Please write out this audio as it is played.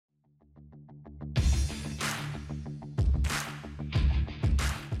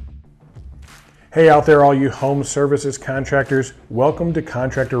Hey out there, all you home services contractors, welcome to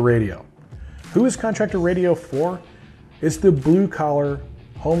Contractor Radio. Who is Contractor Radio for? It's the blue collar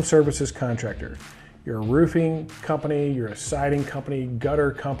home services contractor. You're a roofing company, you're a siding company,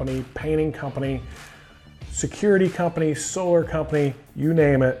 gutter company, painting company, security company, solar company, you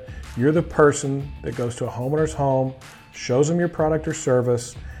name it. You're the person that goes to a homeowner's home, shows them your product or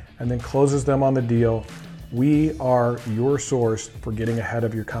service, and then closes them on the deal. We are your source for getting ahead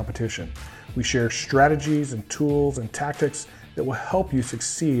of your competition. We share strategies and tools and tactics that will help you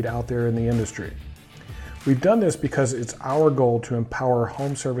succeed out there in the industry. We've done this because it's our goal to empower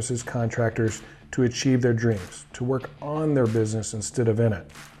home services contractors to achieve their dreams, to work on their business instead of in it.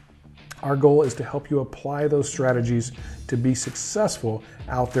 Our goal is to help you apply those strategies to be successful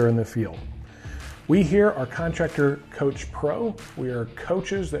out there in the field. We here are Contractor Coach Pro. We are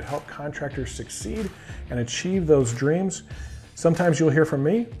coaches that help contractors succeed and achieve those dreams. Sometimes you'll hear from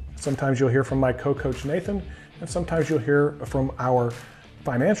me, sometimes you'll hear from my co-coach Nathan, and sometimes you'll hear from our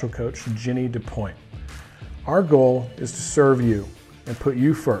financial coach, Jenny DuPoint. Our goal is to serve you and put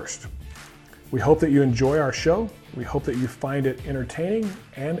you first. We hope that you enjoy our show. We hope that you find it entertaining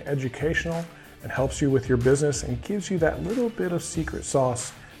and educational and helps you with your business and gives you that little bit of secret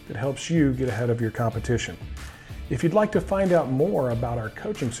sauce that helps you get ahead of your competition. If you'd like to find out more about our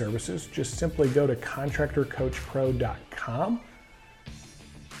coaching services, just simply go to contractorcoachpro.com,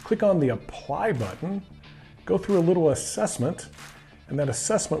 click on the apply button, go through a little assessment, and that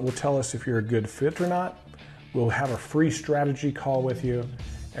assessment will tell us if you're a good fit or not. We'll have a free strategy call with you,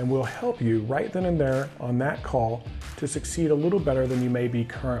 and we'll help you right then and there on that call to succeed a little better than you may be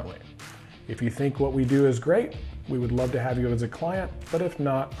currently. If you think what we do is great, we would love to have you as a client, but if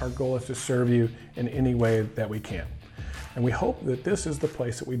not, our goal is to serve you in any way that we can. And we hope that this is the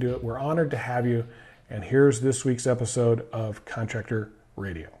place that we do it. We're honored to have you, and here's this week's episode of Contractor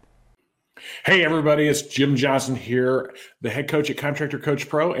Radio. Hey everybody, it's Jim Johnson here, the head coach at Contractor Coach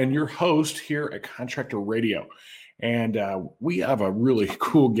Pro and your host here at Contractor Radio. And we have a really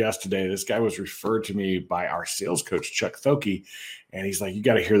cool guest today. This guy was referred to me by our sales coach, Chuck Thoke, and he's like, you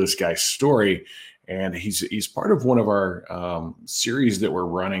got to hear this guy's story. And he's part of one of our series that we're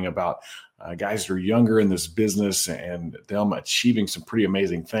running about guys that are younger in this business and them achieving some pretty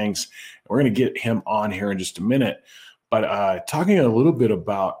amazing things. And we're going to get him on here in just a minute. But talking a little bit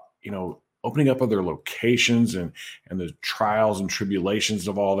about, opening up other locations and the trials and tribulations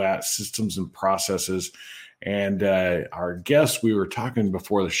of all that, systems and processes. And our guest, we were talking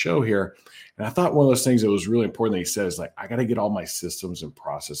before the show here, and I thought one of those things that was really important that he said is like, I got to get all my systems and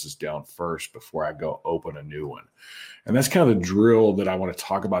processes down first before I go open a new one. And that's kind of the drill that I want to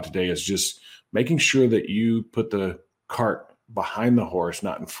talk about today, is just making sure that you put the cart behind the horse,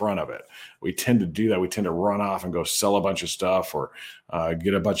 not in front of it. We tend to do that. We tend to run off and go sell a bunch of stuff or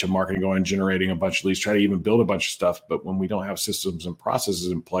get a bunch of marketing going, generating a bunch of leads, try to even build a bunch of stuff. But when we don't have systems and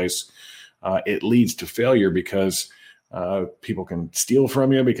processes in place, it leads to failure because people can steal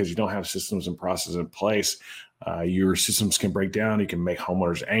from you because you don't have systems and processes in place. Your systems can break down. You can make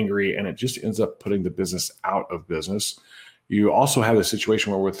homeowners angry, and it just ends up putting the business out of business. You also have the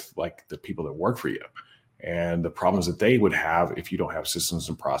situation where with like the people that work for you and the problems that they would have if you don't have systems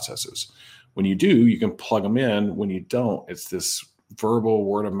and processes. When you do, you can plug them in. When you don't, it's this verbal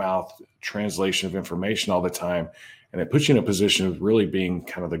word of mouth translation of information all the time. And it puts you in a position of really being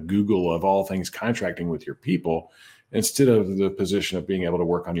kind of the Google of all things contracting with your people, instead of the position of being able to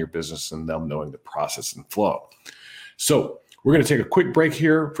work on your business and them knowing the process and flow. So we're going to take a quick break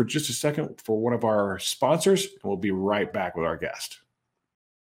here for just a second for one of our sponsors, and we'll be right back with our guest.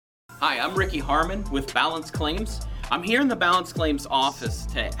 Hi, I'm Ricky Harmon with Balance Claims. I'm here in the Balance Claims office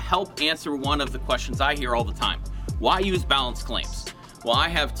to help answer one of the questions I hear all the time. Why use Balance Claims? Well, I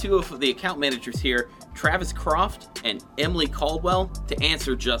have two of the account managers here, Travis Croft and Emily Caldwell, to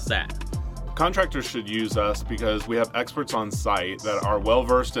answer just that. Contractors should use us because we have experts on site that are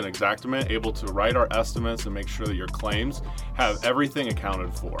well-versed in Xactimate, able to write our estimates and make sure that your claims have everything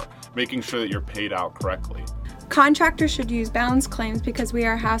accounted for, making sure that you're paid out correctly. Contractors should use Balance Claims because we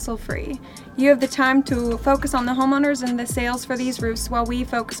are hassle-free. You have the time to focus on the homeowners and the sales for these roofs while we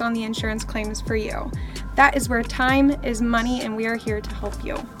focus on the insurance claims for you. That is where time is money, and we are here to help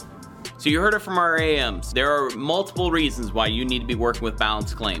you. So you heard it from our AMs. There are multiple reasons why you need to be working with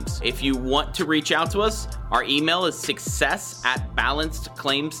Balance Claims. If you want to reach out to us, our email is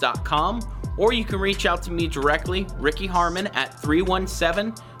success@balancedclaims.com, or you can reach out to me directly, Ricky Harmon, at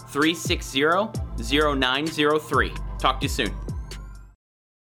 317-360-0903. Talk to you soon.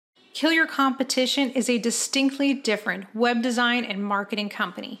 Kill Your Competition is a distinctly different web design and marketing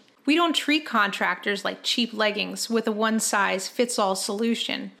company. We don't treat contractors like cheap leggings with a one-size-fits-all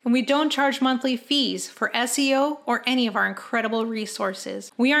solution. And we don't charge monthly fees for SEO or any of our incredible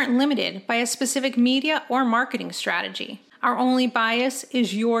resources. We aren't limited by a specific media or marketing strategy. Our only bias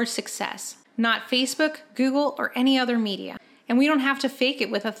is your success, not Facebook, Google, or any other media. And we don't have to fake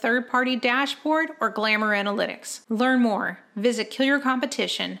it with a third-party dashboard or glamour analytics. Learn more. Visit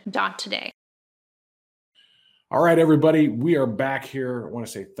killyourcompetition.today. All right, everybody, we are back here. I want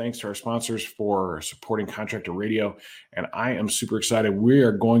to say thanks to our sponsors for supporting Contractor Radio, and I am super excited. We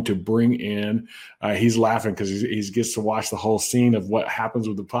are going to bring in, he's laughing because he gets to watch the whole scene of what happens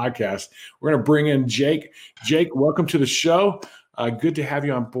with the podcast. We're going to bring in Jake. Jake, welcome to the show. Good to have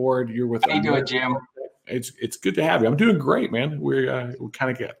you on board. You're with. How you doing, Jim? It's good to have you. I'm doing great, man. We kind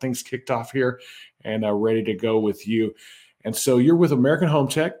of got things kicked off here and ready to go with you. And so you're with American Home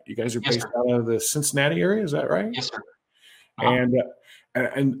Tech. You guys are based out of the Cincinnati area. Is that right? Yes, sir.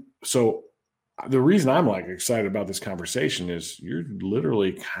 And so the reason I'm excited about this conversation is you're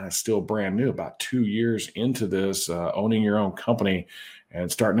literally kind of still brand new, about 2 years into this, owning your own company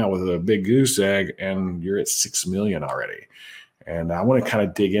and starting out with a big goose egg, and you're at 6 million already. And I want to kind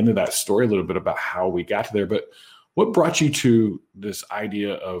of dig into that story a little bit about how we got to there. But what brought you to this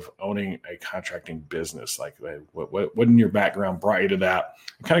idea of owning a contracting business? What in your background brought you to that?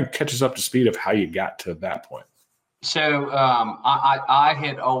 And kind of catch us up to speed of how you got to that point. So I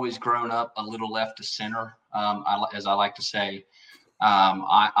had always grown up a little left to center, as I like to say.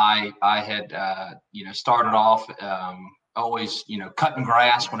 I had started off always cutting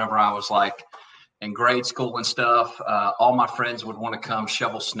grass whenever I was in grade school and stuff. All my friends would want to come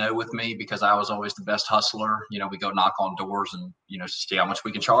shovel snow with me because I was always the best hustler. We go knock on doors and, see how much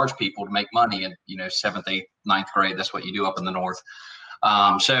we can charge people to make money. And, 7th, 8th, 9th grade, that's what you do up in the North.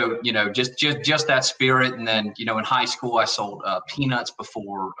 So, just that spirit. And then, in high school, I sold peanuts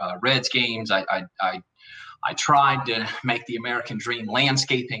before Reds games. I tried to make the American dream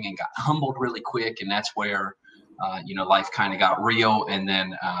landscaping and got humbled really quick. And that's where, life kind of got real. And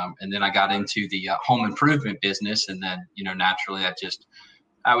then I got into the home improvement business. And then, naturally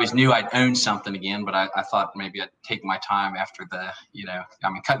I always knew I'd own something again, but I thought maybe I'd take my time after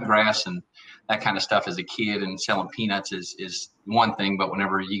cutting grass and that kind of stuff as a kid, and selling peanuts is one thing. But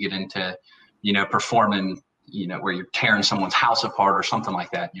whenever you get into, performing, where you're tearing someone's house apart or something like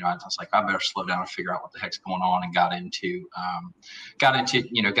that, I was like, I better slow down and figure out what the heck's going on, and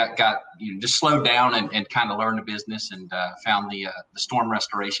just slowed down and kind of learned the business, and found the storm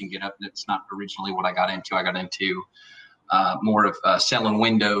restoration get up. It's not originally what I got into. I got into more of selling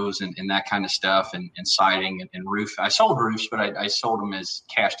windows and that kind of stuff, and siding and roof. I sold roofs, but I sold them as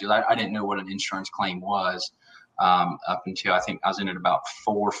cash deals. I didn't know what an insurance claim was. Up until I think I was in it about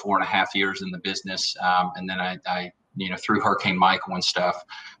 4.5 years in the business. And then I through Hurricane Michael and stuff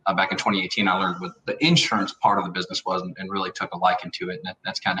back in 2018, I learned what the insurance part of the business was, and really took a liking to it. And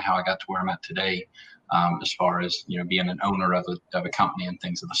that's kind of how I got to where I'm at today, as far as, being an owner of a company and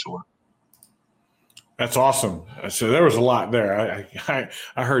things of the sort. That's awesome. So there was a lot there.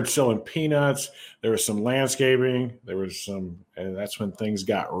 I heard selling peanuts. There was some landscaping. There was some, and that's when things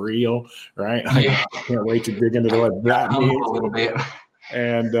got real, right? Yeah. I can't wait to dig into what that means a little bit.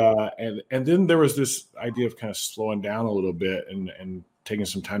 And then there was this idea of kind of slowing down a little bit and taking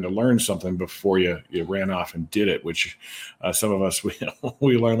some time to learn something before you ran off and did it, which some of us,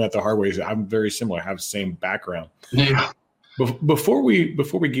 we learned that the hard way. I'm very similar. I have the same background. Yeah. Before we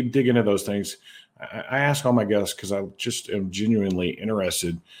keep digging into those things, I ask all my guests, because I just am genuinely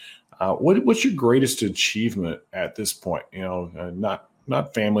interested. What's your greatest achievement at this point?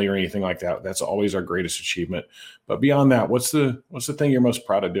 Not family or anything like that. That's always our greatest achievement. But beyond that, what's the thing you're most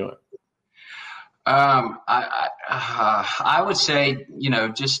proud of doing? I would say,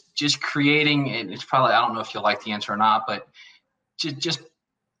 just creating. And it's probably, I don't know if you'll like the answer or not, but just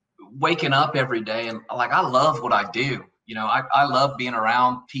waking up every day and I love what I do. I love being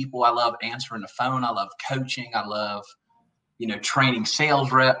around people. I love answering the phone. I love coaching. I love, training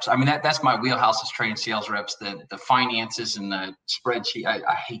sales reps. I mean, that's my wheelhouse, is training sales reps. The finances and the spreadsheet,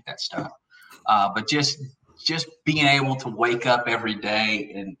 I hate that stuff. But just being able to wake up every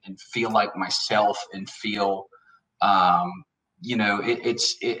day and feel like myself, and feel,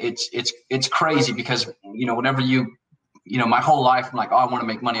 it's crazy, because, whenever my whole life, I'm like, oh, I want to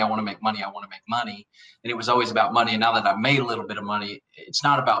make money. I want to make money. I want to make money. And it was always about money. And now that I've made a little bit of money, it's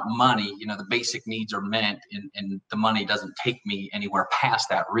not about money. The basic needs are met, and the money doesn't take me anywhere past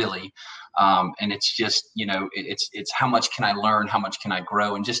that, really. And it's just, it's how much can I learn? How much can I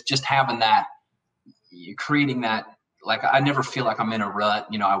grow? And just having that, creating that like I never feel like I'm in a rut.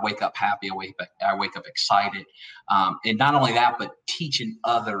 You know, I wake up happy. I wake up excited. And not only that, but teaching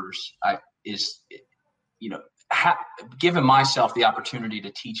others giving myself the opportunity to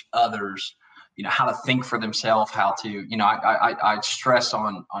teach others, you know, how to think for themselves, how to, you know, I stress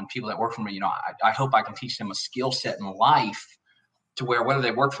on people that work for me, you know, I hope I can teach them a skill set in life to where whether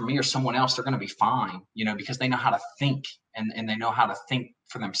they work for me or someone else, they're going to be fine, you know, because they know how to think and they know how to think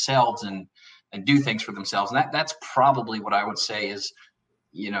for themselves and do things for themselves. And that's probably what I would say is,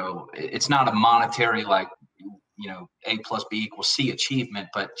 you know, it's not a monetary, like, you know, A plus B equals C achievement,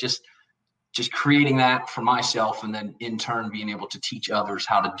 but just creating that for myself, and then in turn being able to teach others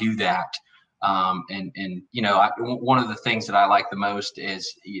how to do that. And you know, one of the things that I like the most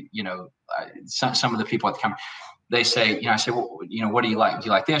is, you know, some of the people at the company, they say, you know, I say, well, you know, what do you like? Do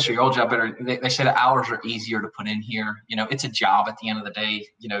you like this or your old job better? They say the hours are easier to put in here. You know, it's a job at the end of the day.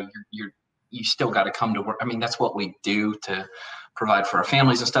 You know, you still got to come to work. I mean, that's what we do to provide for our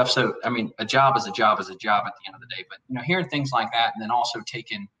families and stuff. So, I mean, a job is a job at the end of the day. But, you know, hearing things like that, and then also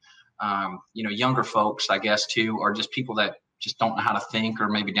taking, you know, younger folks, I guess, too, or just people that just don't know how to think or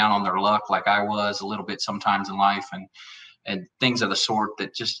maybe down on their luck, like I was a little bit sometimes in life, and things of the sort,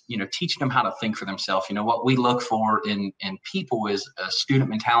 that just, you know, teaching them how to think for themselves. You know, what we look for in people is a student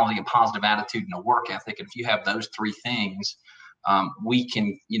mentality, a positive attitude, and a work ethic. And if you have those three things, we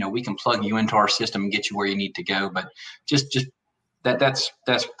can plug you into our system and get you where you need to go. But just that's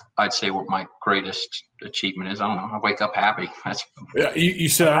I'd say what my greatest achievement is. I don't know. I wake up happy. That's You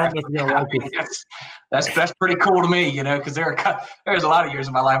said I don't know if you're gonna like it. That's pretty cool to me, you know, because there's a lot of years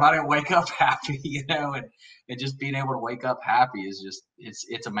in my life I didn't wake up happy, you know, and just being able to wake up happy is just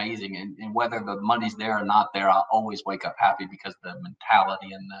it's amazing. And whether the money's there or not there, I'll always wake up happy, because the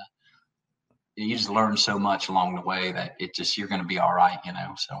mentality and you just learn so much along the way that you're going to be all right, you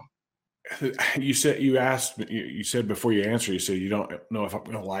know. So. You said before you answer, you said you don't know if I'm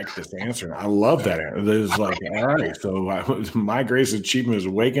going to like this answer. I love that answer. It's like, all right, so my greatest achievement is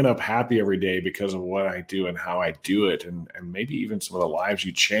waking up happy every day because of what I do and how I do it, and maybe even some of the lives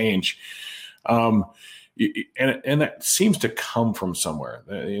you change. And that seems to come from somewhere.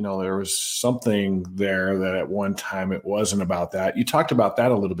 You know, there was something there that at one time it wasn't about that. You talked about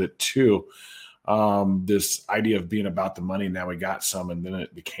that a little bit too. This idea of being about the money. Now we got some, and then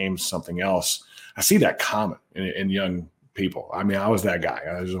it became something else. I see that common in young people. I mean, I was that guy.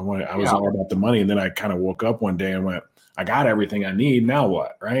 I was all about the money. And then I kind of woke up one day and went, I got everything I need. Now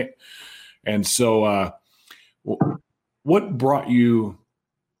what? Right. And so, what brought you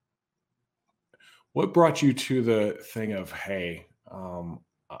to the thing of, hey,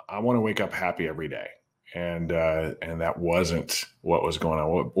 I want to wake up happy every day. And that wasn't what was going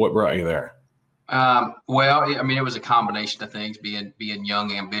on. What brought you there? Well, I mean, it was a combination of things, being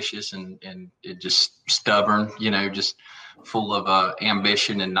young, ambitious, and it just stubborn, you know, just full of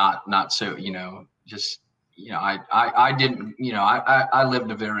ambition, and not so, you know, just, you know, I didn't, you know, I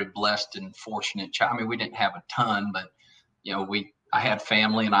lived a very blessed and fortunate child. I mean, we didn't have a ton, but, you know, I had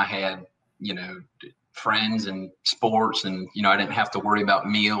family, and I had, you know, friends and sports, and, you know, I didn't have to worry about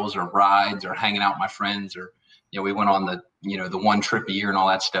meals or rides or hanging out with my friends, or, you know, we went on the one trip a year and all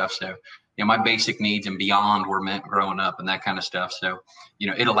that stuff. So, you know, my basic needs and beyond were met growing up and that kind of stuff. So, you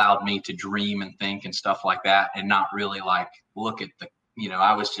know, it allowed me to dream and think and stuff like that, and not really like look at you know,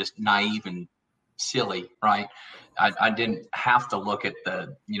 I was just naive and silly, right? I didn't have to look at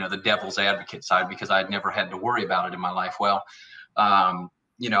the, you know, the devil's advocate side, because I'd never had to worry about it in my life. Well,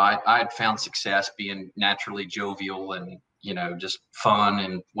 you know, I had found success being naturally jovial and, you know, just fun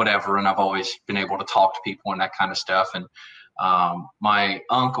and whatever. And I've always been able to talk to people and that kind of stuff. And my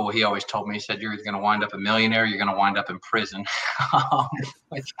uncle, he always told me, he said, you're either going to wind up a millionaire, or you're going to wind up in prison.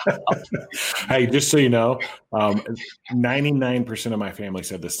 Hey, just so you know, 99% of my family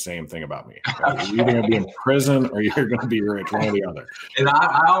said the same thing about me. You're either going to be in prison or you're going to be rich, one or the other. And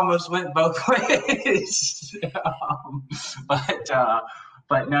I almost went both ways.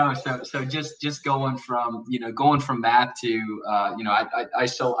 But no, so just going from that to, you know,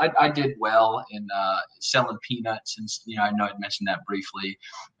 I did well in selling peanuts, and, you know, I know I'd mentioned that briefly.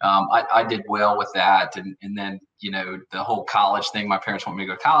 I did well with that. And then, you know, the whole college thing, my parents wanted me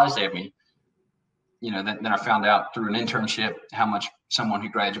to go to college. They had me, you know, then I found out through an internship how much someone who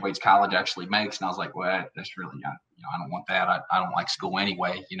graduates college actually makes. And I was like, well, that's really not, you know, I don't want that. I don't like school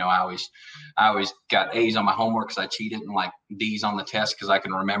anyway. You know, I always got A's on my homework because I cheated, and like D's on the test because I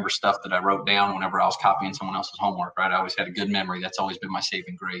can remember stuff that I wrote down whenever I was copying someone else's homework, right? I always had a good memory. That's always been my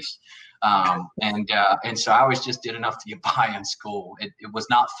saving grace. And so I always just did enough to get by in school. It was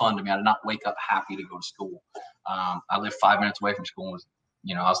not fun to me. I did not wake up happy to go to school. I lived 5 minutes away from school and was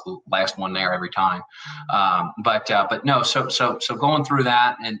I was the last one there every time. But no, so going through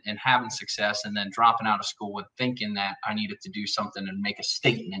that and having success, and then dropping out of school and thinking that I needed to do something and make a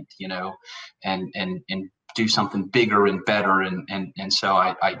statement, and do something bigger and better. And so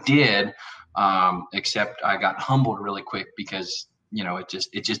I did, except I got humbled really quick because,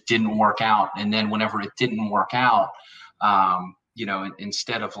 it just didn't work out. And then whenever it didn't work out,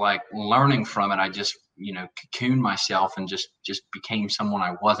 instead of like learning from it, I just, cocooned myself and just became someone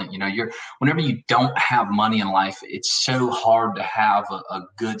I wasn't. Whenever you don't have money in life, it's so hard to have a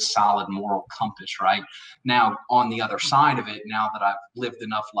good, solid moral compass, right? Now, on the other side of it, now that I've lived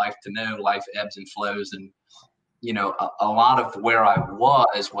enough life to know life ebbs and flows, and a lot of where I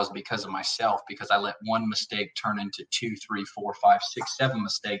was because of myself, because I let one mistake turn into 2, 3, 4, 5, 6, 7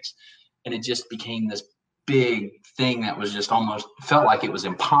 mistakes. And it just became this big thing that was just almost felt like it was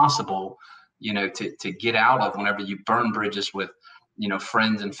impossible, to get out of, whenever you burn bridges with,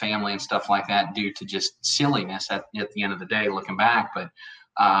 friends and family and stuff like that, due to just silliness at the end of the day, looking back. But,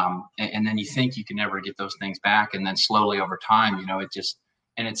 and then you think you can never get those things back. And then slowly over time,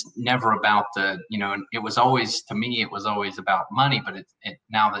 and it's never about and it was always, to me, it was always about money, but it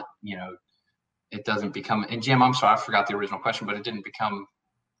now that, it doesn't become, and Jim, I'm sorry, I forgot the original question, but it didn't become,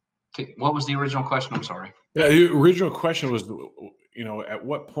 what was the original question? I'm sorry. Yeah, the original question was, at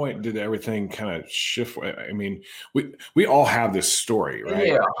what point did everything kind of shift? I mean, we all have this story, right?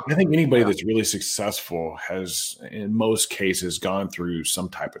 Yeah. I think anybody that's really successful has, in most cases, gone through some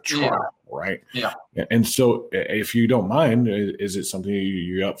type of trial, right? Yeah. And so, if you don't mind, is it something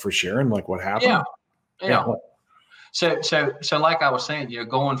you're up for sharing? Like what happened? Yeah. So like I was saying,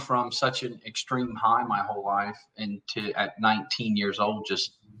 going from such an extreme high my whole life into at 19 years old,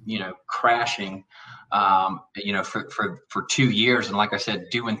 just crashing, for 2 years. And like I said,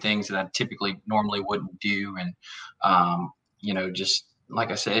 doing things that I typically normally wouldn't do. And, just like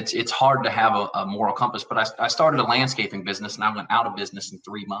I said, it's hard to have a moral compass, but I started a landscaping business, and I went out of business in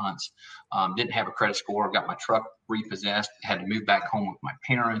 3 months. Didn't have a credit score, got my truck repossessed, had to move back home with my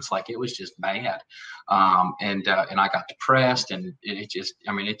parents. Like, it was just bad. And I got depressed, and it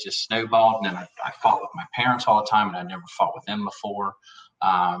just snowballed. And then I fought with my parents all the time, and I never fought with them before.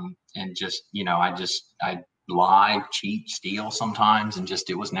 And just, I lie, cheat, steal sometimes, and just,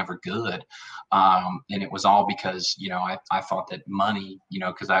 it was never good. And it was all because, I thought that money,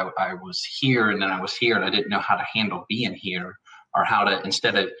 because I was here, and then I was here, and I didn't know how to handle being here, or how to,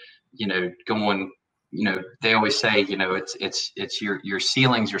 instead of, going, they always say, it's your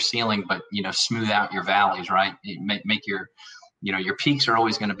ceiling's your ceiling, but, smooth out your valleys, right? Make your, your peaks are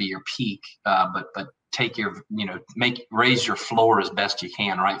always going to be your peak, but take your, raise your floor as best you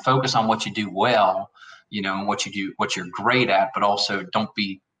can, right? Focus on what you do well, and what you're great at, but also don't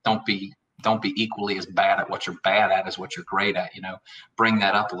be equally as bad at what you're bad at as what you're great at. Bring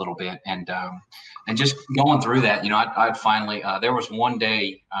that up a little bit, and just going through that, I'd finally, there was one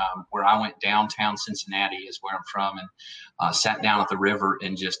day where I went downtown Cincinnati, is where I'm from, and sat down at the river,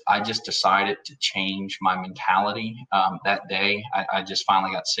 and I just decided to change my mentality that day. I just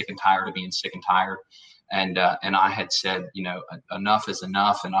finally got sick and tired of being sick and tired. And I had said, enough is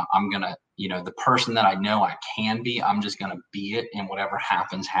enough. And I'm going to, the person that I know I can be, I'm just going to be it, and whatever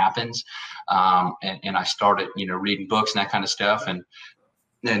happens, happens. And I started, reading books and that kind of stuff. And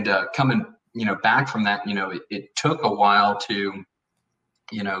coming, back from that, it took a while to,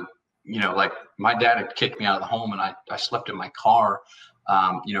 like my dad had kicked me out of the home, and I slept in my car,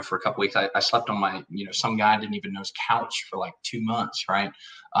 for a couple weeks. I slept on my, some guy didn't even know his couch for like 2 months. Right.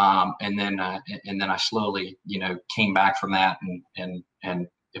 And then I slowly, came back from that,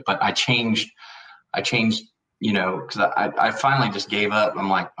 but I changed, cause I finally just gave up. I'm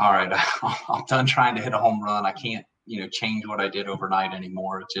like, all right, I'm done trying to hit a home run. I can't, change what I did overnight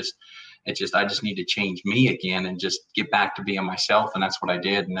anymore. I just need to change me again and just get back to being myself. And that's what I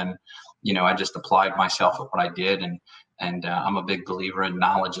did. And then, I just applied myself at what I did. And I'm a big believer in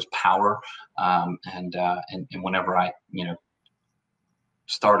knowledge is power. And whenever I,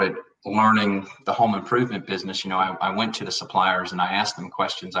 started learning the home improvement business, I went to the suppliers and I asked them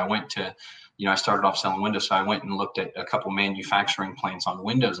questions. I went to, I started off selling windows. So I went and looked at a couple manufacturing plants on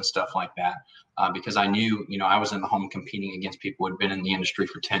windows and stuff like that, because I knew, I was in the home competing against people who had been in the industry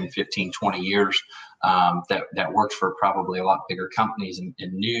for 10, 15, 20 years, that worked for probably a lot bigger companies and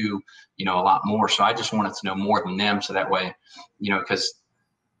knew, a lot more. So I just wanted to know more than them. So that way, because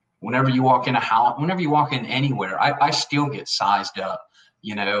whenever you walk in a house, whenever you walk in anywhere, I still get sized up.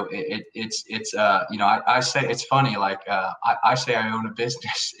 I say it's funny. Like I say I own a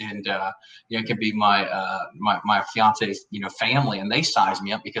business, and it can be my fiance's family, and they size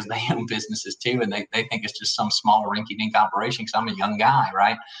me up because they own businesses too, and they think it's just some small rinky-dink operation because I'm a young guy,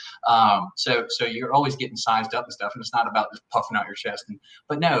 right? So you're always getting sized up and stuff, and it's not about just puffing out your chest.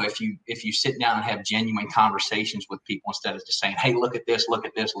 But no, if you sit down and have genuine conversations with people instead of just saying, hey, look at this, look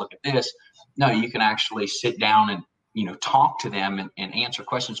at this, look at this. No, you can actually sit down and talk to them and answer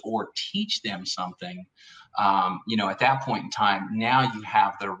questions or teach them something. At that point in time, now you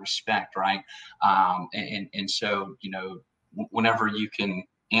have their respect, right? And so, whenever you can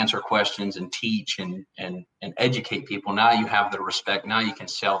answer questions and teach and educate people, now you have the respect. Now you can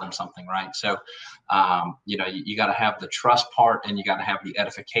sell them something, right? So, you got to have the trust part and you got to have the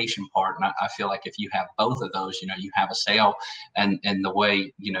edification part. And I feel like if you have both of those, you have a sale, and the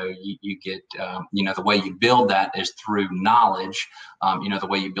way, you get, the way you build that is through knowledge. The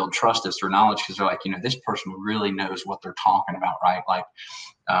way you build trust is through knowledge, because they're like, this person really knows what they're talking about, right? Like,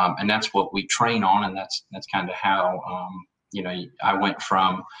 and that's what we train on. And that's kind of how, I went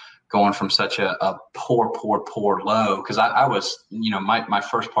from going from such a poor low, because I was, my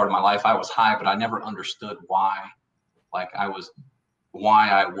first part of my life, I was high, but I never understood why I was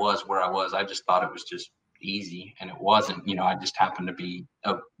where I was. I just thought it was just easy, and it wasn't. I just happened to be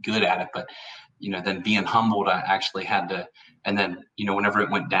good at it. But, then being humbled, I actually had to, and then, whenever it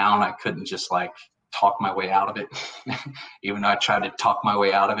went down, I couldn't just talk my way out of it, even though I tried to talk my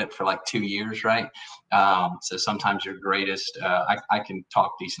way out of it for 2 years, right? So sometimes your greatest, I can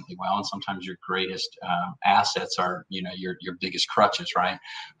talk decently well, and sometimes your greatest assets are, your biggest crutches, right?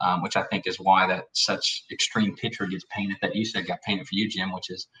 Which I think is why that such extreme picture gets painted that you said got painted for you, Jim, which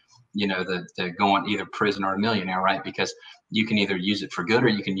is, the going either prison or a millionaire, right? Because you can either use it for good or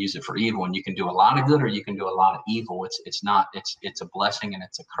you can use it for evil, and you can do a lot of good or you can do a lot of evil. It's a blessing and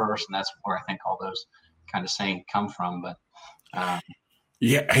it's a curse, and that's where I think all those kind of sayings come from. But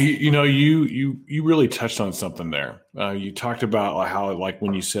yeah, you really touched on something there. You talked about how,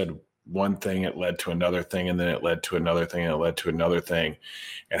 when you said one thing, it led to another thing, and then it led to another thing, and it led to another thing.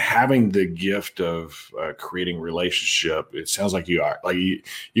 And having the gift of creating relationship, it sounds like you are. You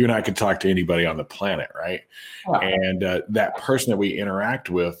and I could talk to anybody on the planet, right? Yeah. And that person that we interact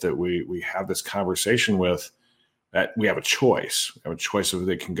with, that we have this conversation with, that we have a choice. We have a choice of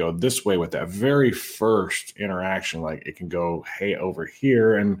it can go this way with that very first interaction. It can go, hey, over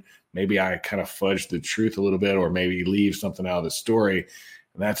here, and maybe I kind of fudge the truth a little bit, or maybe leave something out of the story.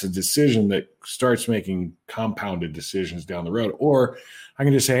 And that's a decision that starts making compounded decisions down the road. Or I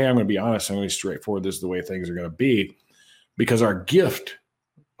can just say, hey, I'm going to be honest. I'm going to be straightforward. This is the way things are going to be, because our gift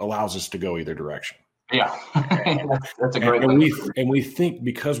allows us to go either direction. Yeah, that's a great way. And we think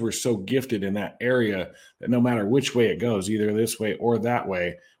because we're so gifted in that area that no matter which way it goes, either this way or that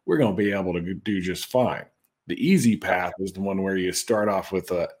way, we're going to be able to do just fine. The easy path is the one where you start off with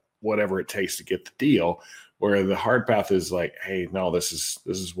whatever it takes to get the deal, where the hard path is hey, no, this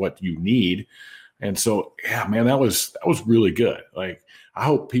is what you need. And so, yeah, man, that was really good. I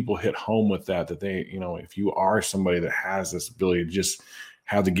hope people hit home with that they, if you are somebody that has this ability to just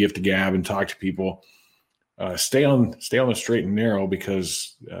have the gift of gab and talk to people, stay on the straight and narrow,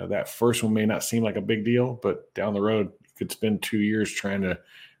 because that first one may not seem like a big deal, but down the road, you could spend 2 years trying to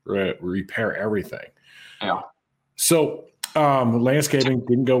repair everything. Yeah. So, landscaping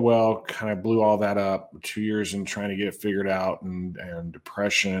didn't go well, kind of blew all that up. 2 years in trying to get it figured out, and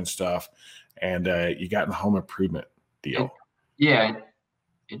depression and stuff. And you got in the home improvement deal. Go ahead.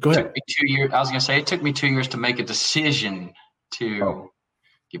 Took me 2 years. I was going to say, it took me 2 years to make a decision to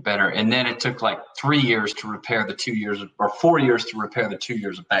get better. And then it took 3 years to repair the 2 years, or 4 years to repair the 2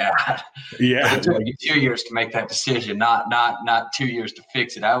 years of bad. Yeah. It took me 2 years to make that decision, not 2 years to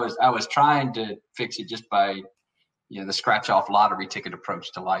fix it. I was trying to fix it just by, the scratch off lottery ticket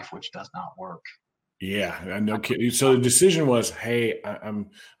approach to life, which does not work. Yeah, no kidding. So the decision was, hey, I'm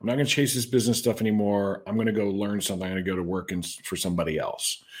not going to chase this business stuff anymore. I'm going to go learn something. I'm going to go to work for somebody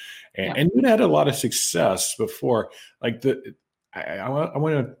else. And you had a lot of success before. I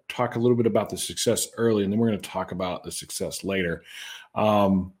want to talk a little bit about the success early, and then we're going to talk about the success later.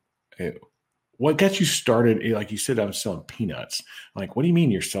 What got you started? Like you said, I'm selling peanuts. What do you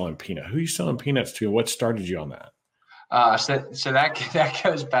mean you're selling peanuts? Who are you selling peanuts to? What started you on that? So that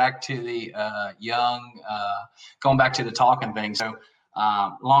goes back to the going back to the talking thing. So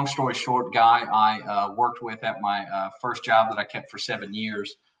long story short, guy I worked with at my first job that I kept for 7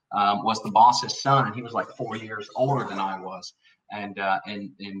 years was the boss's son, and he was 4 years older than I was. and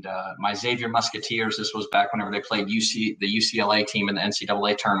my Xavier Musketeers. This was back whenever they played the UCLA team in the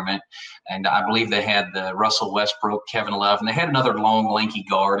NCAA tournament, and I believe they had the Russell Westbrook, Kevin Love, and they had another long, lanky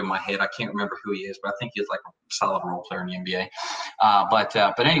guard in my head. I can't remember who he is, but I think he's like a solid role player in the NBA.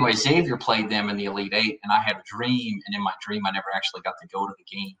 But anyway, Xavier played them in the Elite Eight, and I had a dream, and in my dream, I never actually got to go to the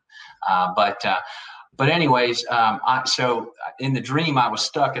game. But anyways, so in the dream, I was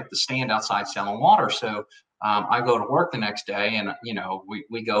stuck at the stand outside selling water. So I go to work the next day, and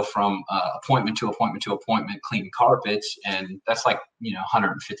we go from appointment to appointment to appointment cleaning carpets, and that's like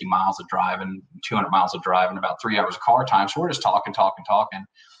 150 miles of driving, 200 miles of driving, about 3 hours of car time. So we're just talking,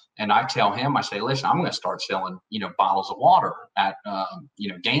 and I tell him, I say, listen, I'm going to start selling bottles of water at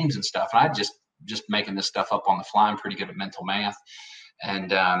games and stuff, and I just making this stuff up on the fly. I'm pretty good at mental math.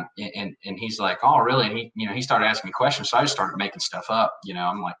 And he's like, oh, really? And he started asking me questions. So I just started making stuff up.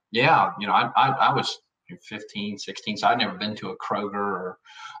 I'm like, yeah, I was 15, 16. So I'd never been to a Kroger or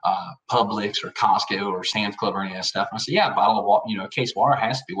Publix or Costco or Sam's Club or any of that stuff. And I said, yeah, a bottle of water, a case of water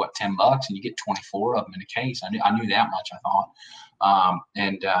has to be $10, and you get 24 of them in a case. I knew that much, I thought.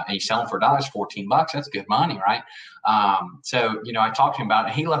 And you sell them for $1, $14. That's good money, right? So, I talked to him about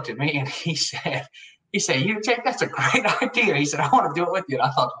it. He looked at me and he said, Jake, that's a great idea. He said, I want to do it with you. And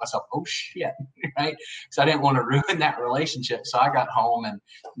I thought to myself, oh, shit, right? So I didn't want to ruin that relationship. So I got home, and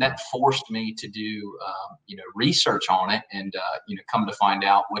that forced me to do, research on it and, come to find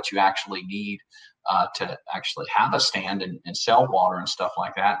out what you actually need to actually have a stand and sell water and stuff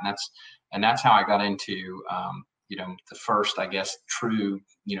like that. And that's how I got into, the first, I guess, true,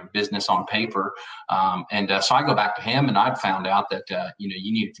 business on paper. So I go back to him, and I'd found out that, you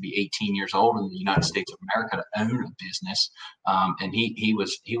needed to be 18 years old in the United States of America to own a business. And he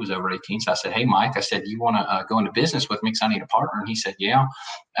was over 18. So I said, hey, Mike, I said, you want to go into business with me because I need a partner? And he said, yeah.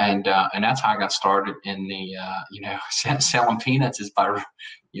 And that's how I got started in the, selling peanuts is by,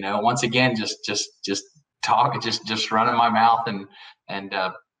 once again, just talk, just running my mouth and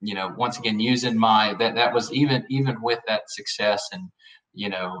once again, using that was even with that success. And,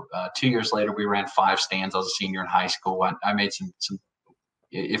 2 years later, we ran 5 stands. I was a senior in high school. I made some,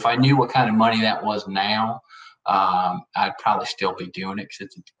 if I knew what kind of money that was now, I'd probably still be doing it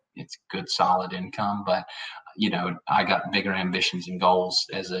because it's good, solid income. But, I got bigger ambitions and goals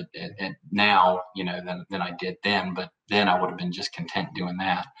now, than I did then. But then I would have been just content doing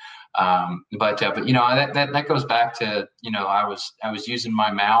that. But that goes back to, I was using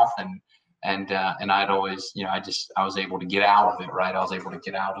my mouth and I'd always, I was able to get out of it, right? I was able to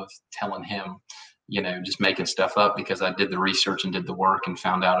get out of telling him, just making stuff up because I did the research and did the work and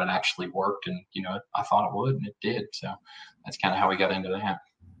found out it actually worked. And, I thought it would, and it did. So that's kind of how we got into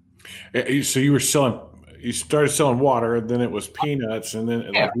that. So you started selling water, then it was peanuts, and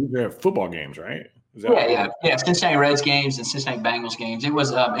then you have football games, right? Yeah. Cincinnati Reds games and Cincinnati Bengals games. It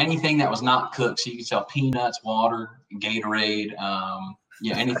was anything that was not cooked. So you can sell peanuts, water, Gatorade,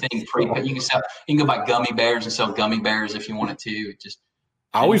 anything pre. You can go buy gummy bears and sell gummy bears if you wanted to.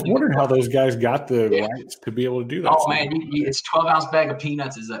 I always wondered how those guys got the rights to be able to do that. Oh man, it's 12-ounce bag of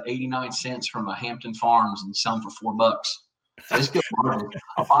peanuts is 89 cents from a Hampton Farms and sell them for $4. So it's good margin.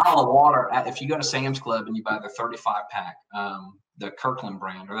 A bottle of water. If you go to Sam's Club and you buy the 35 pack. The Kirkland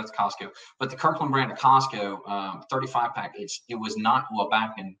brand, or that's Costco, but the Kirkland brand of Costco 35 pack, it was not,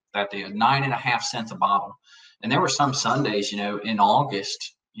 back in that day, 9.5 cents a bottle. And there were some Sundays, in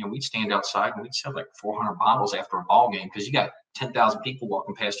August, we'd stand outside and we'd sell like 400 bottles after a ball game because you got 10,000 people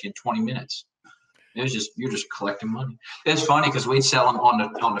walking past you in 20 minutes. It was you're just collecting money. It's funny because we'd sell them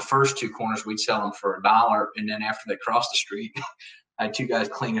on the first 2 corners, we'd sell them for $1, and then after they crossed the street, I had 2 guys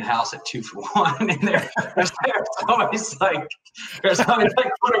cleaning house at 2 for $1, and there's always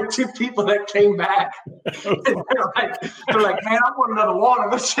like 1 or 2 people that came back. And they're like, man, I want another water.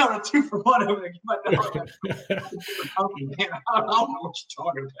 Let's sell a 2 for $1 over there. But no, man, I don't know what you're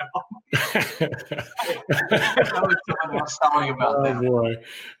talking about. I was telling you about that. Boy,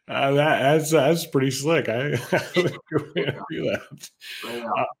 that's pretty slick. I do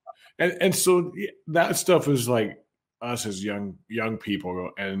that. And so that stuff is like, us as young people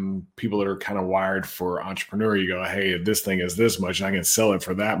and people that are kind of wired for entrepreneur, you go, hey, this thing is this much, and I can sell it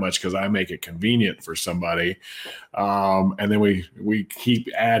for that much because I make it convenient for somebody. And then we keep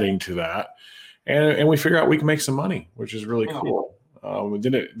adding to that, and we figure out we can make some money, which is really cool.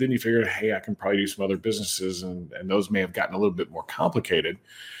 Then you figure, hey, I can probably do some other businesses, and those may have gotten a little bit more complicated.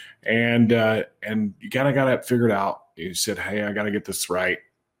 And you kind of got it figured out. You said, hey, I got to get this right.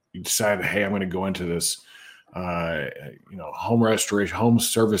 You decided, hey, I'm going to go into this home restoration, home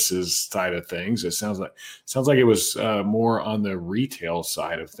services side of things. It sounds like it was more on the retail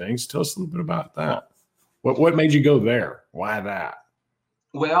side of things. Tell us a little bit about that. What made you go there? Why that?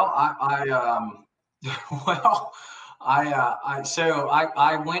 Well, I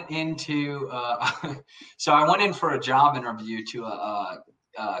went into so I went in for a job interview to a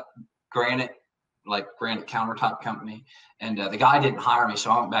granite countertop company, and the guy didn't hire me. So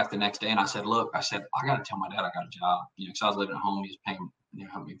I went back the next day and I said, look, I got to tell my dad I got a job, because I was living at home. He was paying,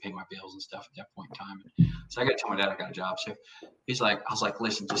 helping me pay my bills and stuff at that point in time. So I got to tell my dad I got a job. So I was like,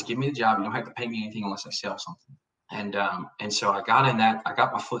 listen, just give me the job. You don't have to pay me anything unless I sell something. And so I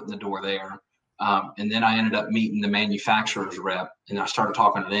got my foot in the door there. And then I ended up meeting the manufacturer's rep, and I started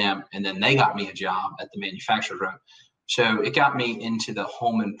talking to them, and then they got me a job at the manufacturer's rep. So it got me into the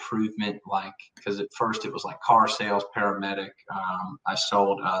home improvement, because at first it was like car sales, paramedic. I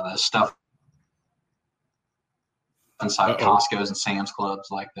sold the stuff inside Costco's and Sam's Clubs,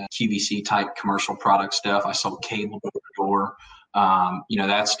 like the QVC type commercial product stuff. I sold cable door to door,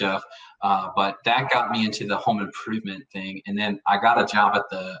 that stuff. But that got me into the home improvement thing. And then I got a job at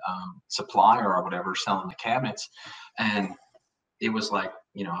the supplier or whatever, selling the cabinets. And it was like,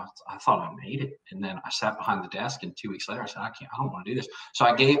 I thought I made it. And then I sat behind the desk, and 2 weeks later I said, I don't want to do this. So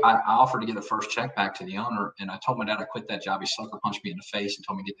I offered to give the first check back to the owner, and I told my dad I quit that job. He sucker punched me in the face and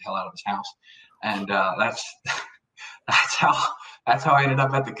told me to get the hell out of his house. And that's how I ended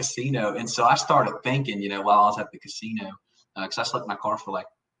up at the casino. And so I started thinking, while I was at the casino, because I slept in my car for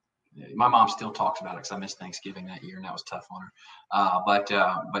my mom still talks about it because I missed Thanksgiving that year, and that was tough on her. But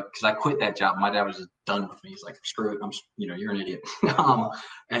because I quit that job, my dad was just done with me. He's like, screw it, you're an idiot.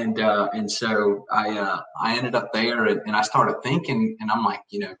 And so I ended up there, and I started thinking, and I'm like,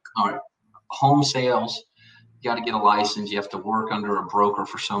 all right, home sales, you got to get a license. You have to work under a broker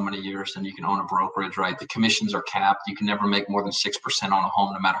for so many years, then you can own a brokerage, right? The commissions are capped. You can never make more than 6% on a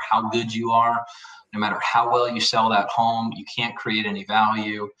home, no matter how good you are, no matter how well you sell that home. You can't create any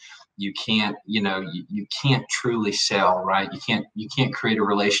value. You can't, you can't truly sell, right? You can't create a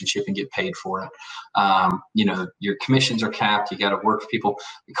relationship and get paid for it. Your commissions are capped. You got to work for people.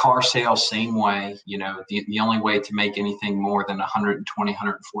 The car sales, same way. The only way to make anything more than $120,000,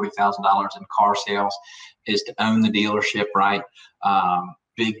 $140,000 in car sales is to own the dealership, right?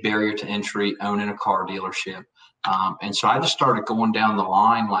 Big barrier to entry, owning a car dealership. And so I just started going down the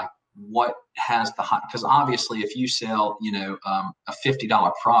line, like, what has the high, because obviously if you sell, a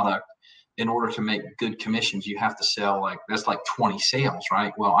 $50 product, in order to make good commissions, you have to sell that's 20 sales,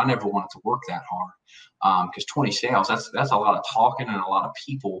 right? Well, I never wanted to work that hard, because 20 sales, that's a lot of talking and a lot of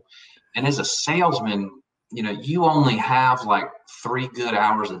people. And as a salesman, you only have 3 good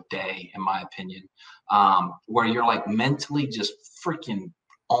hours a day, in my opinion, where you're mentally just freaking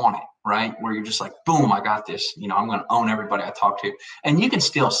on it, right? Where you're just like, boom, I got this. I'm going to own everybody I talk to. And you can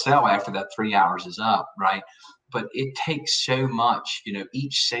still sell after that 3 hours is up, right? But it takes so much,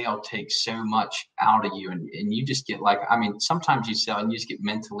 each sale takes so much out of you. And you just get sometimes you sell and you just get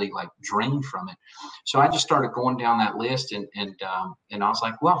mentally drained from it. So I just started going down that list, and I was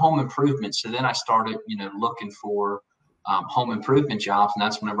like, well, home improvement. So then I started, looking for home improvement jobs. And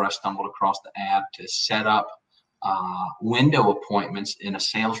that's whenever I stumbled across the ad to set up window appointments, and a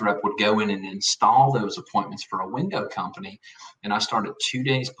sales rep would go in and install those appointments for a window company. And I started 2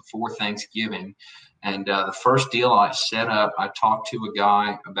 days before Thanksgiving. And the first deal I set up, I talked to a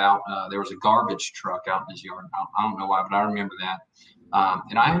guy about, there was a garbage truck out in his yard. I don't know why, but I remember that.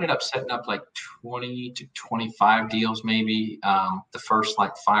 And I ended up setting up 20 to 25 deals, maybe the first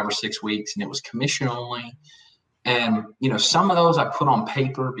 5 or 6 weeks. And it was commission only. And, some of those I put on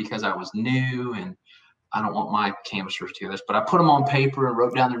paper because I was new, and I don't want my canvassers to hear this, but I put them on paper and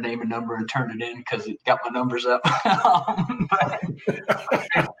wrote down their name and number and turned it in because it got my numbers up. But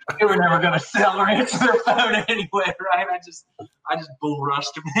they were never going to sell or answer their phone anyway, right? I just bull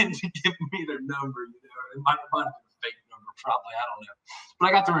rushed them into giving me their number. It might have been a fake number, probably. I don't know. But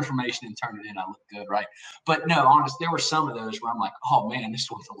I got their information and turned it in. I looked good, right? But no, honest, there were some of those where I'm like, oh man, this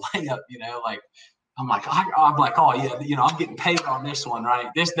was a layup, I'm like, oh yeah, I'm getting paid on this one,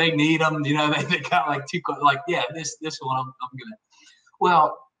 right? They need them, they got two, this one I'm gonna.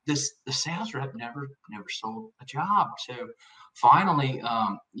 Well, the sales rep never sold a job. So finally,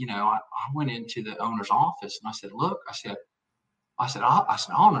 I went into the owner's office and I said, look, I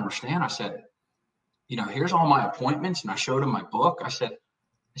don't understand. I said, here's all my appointments, and I showed him my book. I said,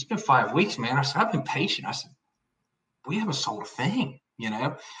 it's been 5 weeks, man. I said, I've been patient. I said, we haven't sold a thing.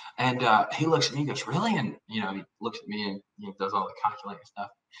 And he looks at me and goes, really? And, he looks at me and does all the calculating stuff.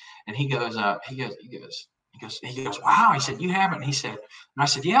 And he goes, wow. He said, you haven't. And he said, and I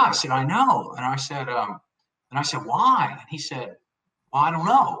said, yeah. I said, I know. And I said, why? And he said, well, I don't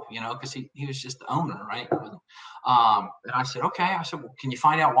know, because he was just the owner, right? And I said, okay. I said, well, can you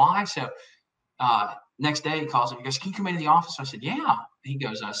find out why? So next day he calls me. He goes, "Can you come into the office?" I said, "Yeah." He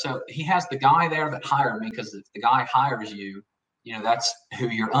goes, "So he has the guy there that hired me, because if the guy hires you, that's who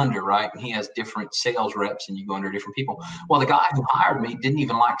you're under, right? And he has different sales reps and you go under different people. Well, the guy who hired me didn't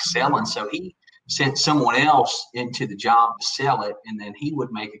even like selling. So he sent someone else into the job to sell it. And then he would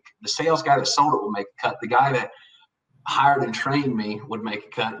the sales guy that sold it would make a cut. The guy that hired and trained me would make a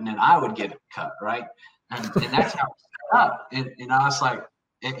cut, and then I would get a cut, right? And that's how it's set up." And I was like,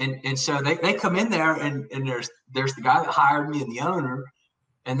 and so they come in there and there's the guy that hired me and the owner.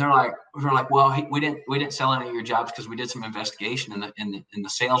 And we're like, "Well, we didn't sell any of your jobs because we did some investigation, and the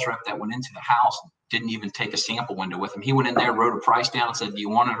sales rep that went into the house didn't even take a sample window with him. He went in there, wrote a price down, and said, 'Do you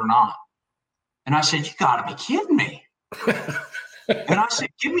want it or not?'" And I said, "You got to be kidding me!" And I said,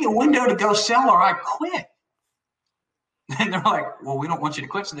 "Give me a window to go sell, or I quit." And they're like, "Well, we don't want you to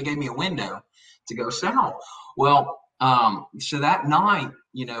quit," so they gave me a window to go sell. Well, so that night,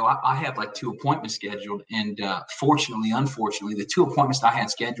 I had like 2 appointments scheduled, and fortunately, unfortunately, the 2 appointments that I had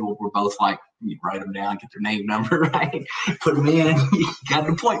scheduled were both like, you write them down, get their name, number, right? Put them in, you got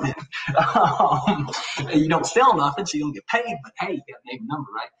an appointment. You don't sell nothing, so you don't get paid, but hey, you got a name and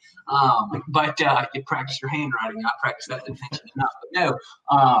number, right? But you practice your handwriting. I practice that intention enough. But no,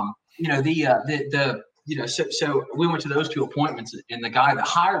 so we went to those 2 appointments, and the guy that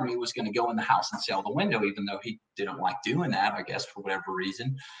hired me was going to go in the house and sell the window, even though he didn't like doing that, I guess, for whatever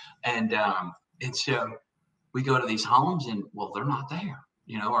reason. And so we go to these homes, and well, they're not there,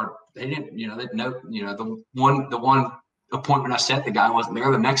 or they didn't, the one appointment I set, the guy wasn't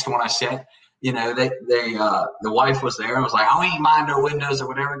there. The next one I set, the wife was there and was like, "I ain't mind no windows or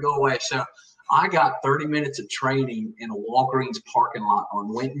whatever, go away." So I got 30 minutes of training in a Walgreens parking lot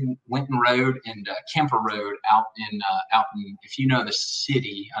on Winton Road and Kemper Road out in, if you know the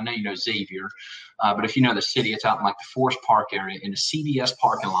city, I know you know Xavier, but if you know the city, it's out in like the Forest Park area in a CVS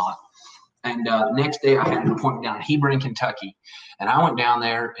parking lot. And next day I had an appointment down in Hebron, Kentucky, and I went down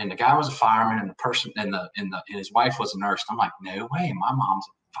there, and the guy was a fireman, and the person and his wife was a nurse. I'm like, "No way, my mom's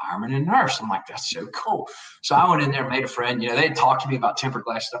a fireman and nurse." I'm like, "That's so cool." So I went in there and made a friend. They had talked to me about tempered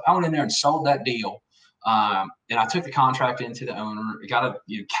glass stuff. I went in there and sold that deal, and I took the contract into the owner.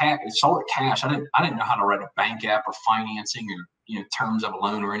 Sold it cash. I didn't know how to write a bank app or financing or terms of a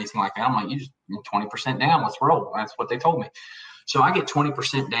loan or anything like that. I'm like, "You just 20% down. Let's roll." That's what they told me. So I get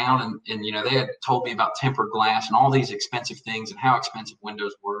 20% down, and they had told me about tempered glass and all these expensive things and how expensive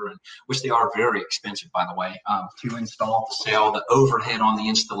windows were, and which they are very expensive, by the way, to install, to sell, the overhead on the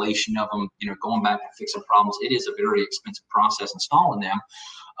installation of them, going back and fixing problems. It is a very expensive process installing them,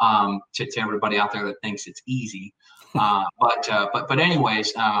 to everybody out there that thinks it's easy. But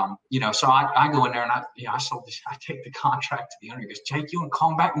anyways, so I go in there and I sold this. I take the contract to the owner. He goes, "Jake, you want to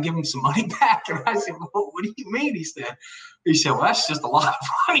call him back and give him some money back?" And I said, "Well, what do you mean?" He said, "Well, that's just a lot of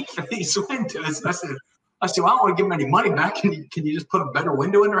money for these windows." I said, "Well, I don't want to give them any money back. Can you just put a better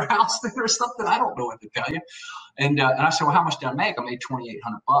window in their house then or something? I don't know what to tell you." And I said, "Well, how much did I make?" I made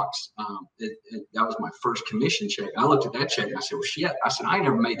 $2,800. That was my first commission check. I looked at that check and I said, "Well, shit." I said, "I ain't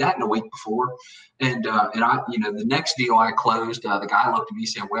never made that in a week before." And I, the next deal I closed, the guy looked at me and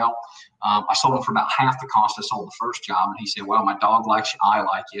said, "Well, I sold him for about half the cost I sold the first job." And he said, "Well, my dog likes you. I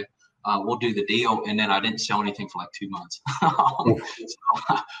like you. We'll do the deal." And then I didn't sell anything for like 2 months. So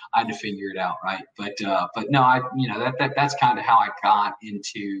I had to figure it out. Right. But no, that's kind of how I got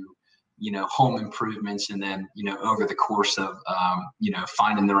into, home improvements. And then, over the course of,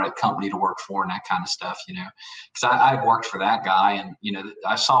 finding the right company to work for and that kind of stuff, because I worked for that guy, and,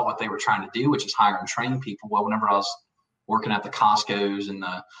 I saw what they were trying to do, which is hire and train people. Well, whenever I was working at the Costco's and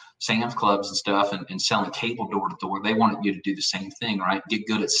the Sam's Clubs and stuff and selling cable door to door, they wanted you to do the same thing, right? Get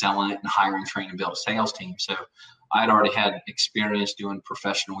good at selling it and hiring, train, and build a sales team. So I had already had experience doing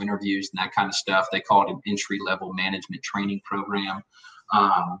professional interviews and that kind of stuff. They called it an entry-level management training program.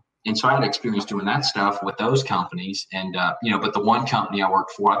 And so I had experience doing that stuff with those companies. And, but the one company I worked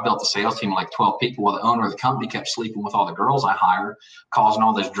for, I built a sales team of like 12 people. Well, the owner of the company kept sleeping with all the girls I hired, causing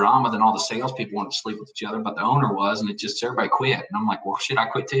all this drama. Then all the salespeople wanted to sleep with each other, but the owner was, and it just, everybody quit. And I'm like, well, shit, I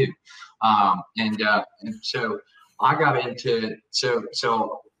quit too. And so I got into,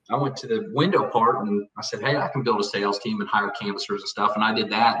 so I went to the window part and I said, "Hey, I can build a sales team and hire canvassers and stuff." And I did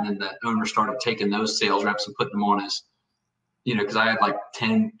that. And then the owner started taking those sales reps and putting them on as, because I had like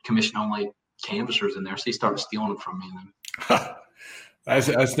 10 commission only canvassers in there. So he started stealing them from me.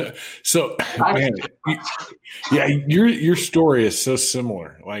 So, man, yeah, your story is so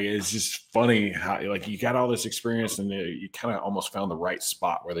similar. Like, it's just funny how, like, you got all this experience and you kind of almost found the right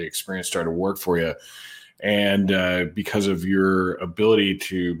spot where the experience started to work for you. And because of your ability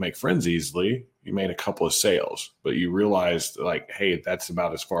to make friends easily, you made a couple of sales, but you realized like, hey, that's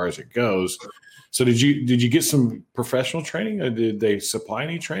about as far as it goes. So did you get some professional training, or did they supply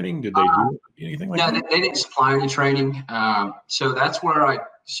any training? Did they do anything like that? No, they didn't supply any training. So that's where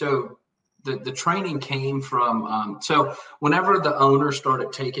the training came from. So whenever the owner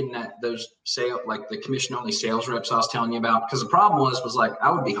started taking those like the commission only sales reps I was telling you about, because the problem was like,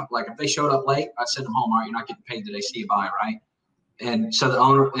 I would be like, if they showed up late, I'd send them home. All right, you're not getting paid today. See you, bye. Right. And so the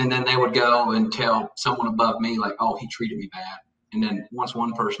owner, and then they would go and tell someone above me like, oh, he treated me bad. And then once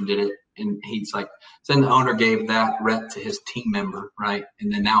one person did it, and he's like, then the owner gave that rep to his team member, right?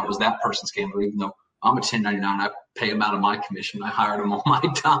 And then now it was that person's scandal, even though I'm a 1099, I pay him out of my commission. I hired him on my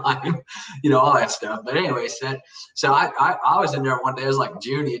time, all that stuff. But anyway, so I was in there one day. It was like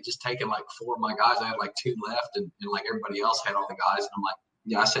June. He had just taken like 4 of my guys. I had like 2 left, and like everybody else had all the guys. And I'm like,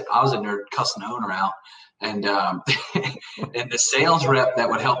 yeah, I said, I was in there cussing the owner out. And and the sales rep that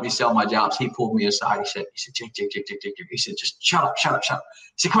would help me sell my jobs, he pulled me aside. He said, Jake. He said, just shut up. He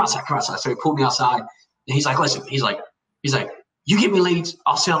said, come outside. So he pulled me outside, and he's like, listen, he's like, you give me leads,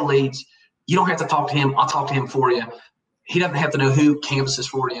 I'll sell the leads. You don't have to talk to him. I'll talk to him for you. He doesn't have to know who canvasses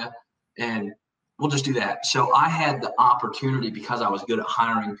for you, and we'll just do that. So I had the opportunity, because I was good at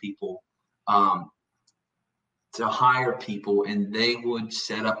hiring people, to hire people, and they would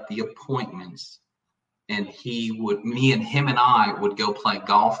set up the appointments. And him and I would go play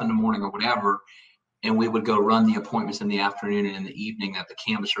golf in the morning or whatever. And we would go run the appointments in the afternoon and in the evening that the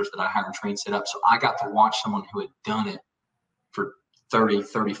canvassers that I hired and trained set up. So I got to watch someone who had done it for 30,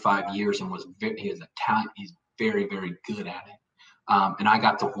 35 years and he's very, very good at it. And I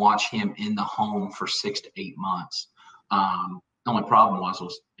got to watch him in the home for 6 to 8 months. The only problem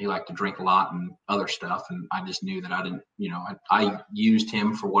was he liked to drink a lot and other stuff. And I just knew that I didn't, I used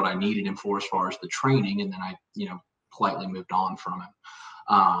him for what I needed him for as far as the training. And then I, politely moved on from him.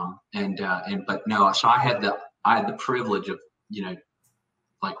 But no, so I had the privilege of,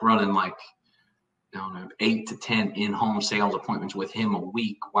 like running like, 8 to 10 in-home sales appointments with him a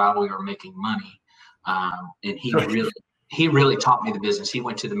week while we were making money. And he really taught me the business. He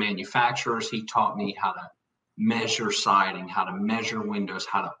went to the manufacturers. He taught me how to measure siding, how to measure windows,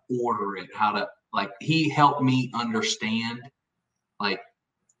 how to order it, he helped me understand like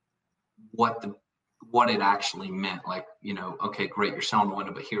what it actually meant. Like, okay, great, you're selling the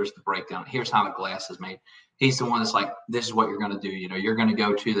window, but here's the breakdown. Here's how the glass is made. He's the one that's like, this is what you're going to do. You're going to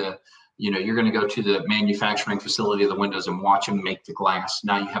go to the manufacturing facility of the windows and watch them make the glass.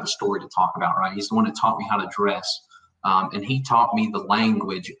 Now you have a story to talk about, right? He's the one that taught me how to dress. And he taught me the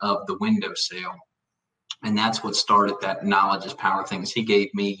language of the window sale. And that's what started that knowledge is power thing. Is he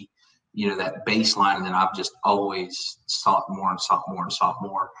gave me, that baseline, and then I've just always sought more and sought more and sought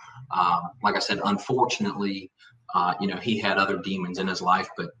more. Like I said, unfortunately, he had other demons in his life,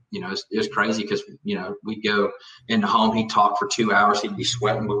 but it was crazy because we'd go in the home, he'd talk for 2 hours, he'd be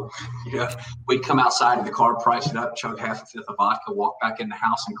sweating. We'd come outside of the car, price it up, chug half a fifth of vodka, walk back in the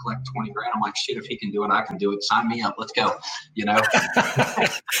house and collect 20 grand. I'm like, shit, if he can do it, I can do it. Sign me up. Let's go.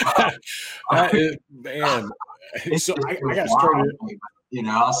 Man. So I got started.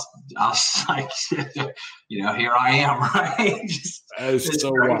 I was like, here I am, right? That is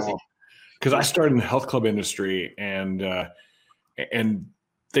so wild. Because I started in the health club industry, and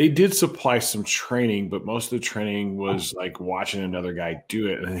they did supply some training, but most of the training was like watching another guy do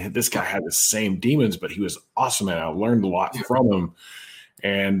it. And this guy had the same demons, but he was awesome at it. I learned a lot from him.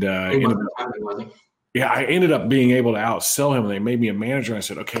 And I ended up being able to outsell him. And they made me a manager. And I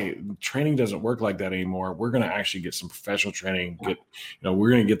said, okay, training doesn't work like that anymore. We're going to actually get some professional training. We're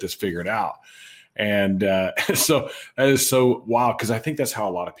going to get this figured out. And so that is so wild, because I think that's how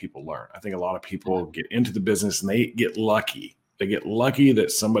a lot of people learn. I think a lot of people get into the business and they get lucky. They get lucky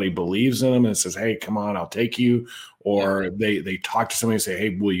that somebody believes in them and says, hey, come on, I'll take you. Or they talk to somebody and say,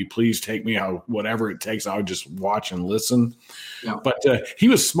 hey, will you please take me? Whatever it takes, I'll just watch and listen. Yeah. But he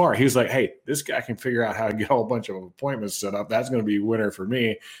was smart. He was like, hey, this guy can figure out how to get a whole bunch of appointments set up. That's going to be a winner for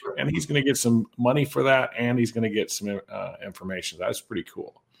me. And he's going to get some money for that. And he's going to get some information. That's pretty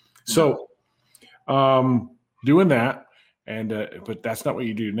cool. So doing that. And but that's not what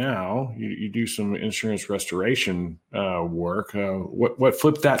you do now. You do some insurance restoration work. What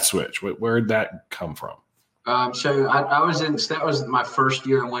flipped that switch? Where did that come from? So that was my first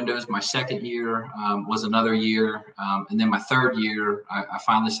year in Windows. My second year was another year. And then my third year, I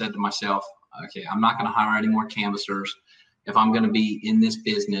finally said to myself, okay, I'm not going to hire any more canvassers. If I'm going to be in this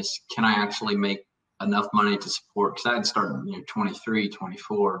business, can I actually make enough money to support? Because I had started 23,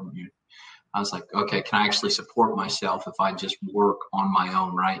 24, I was like, okay, can I actually support myself if I just work on my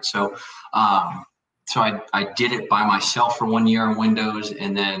own, right? So I did it by myself for 1 year in Windows,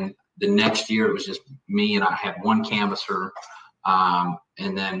 and then the next year it was just me, and I had one canvasser,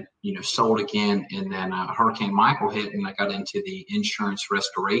 and then, sold again. And then Hurricane Michael hit, and I got into the insurance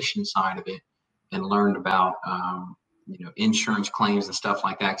restoration side of it and learned about, insurance claims and stuff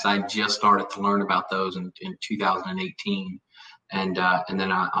like that. Cause I just started to learn about those in 2018. And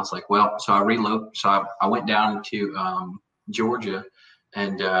then I was like, well, so I relocated. So I went down to Georgia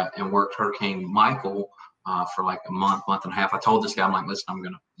and worked Hurricane Michael for like a month and a half. I told this guy, I'm like, listen, I'm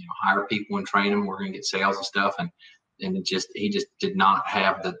going to hire people and train them. We're going to get sales and stuff. And he just did not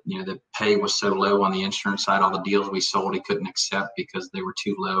have the pay was so low on the insurance side. All the deals we sold, he couldn't accept because they were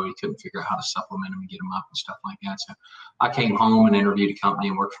too low. He couldn't figure out how to supplement them and get them up and stuff like that. So I came home and interviewed a company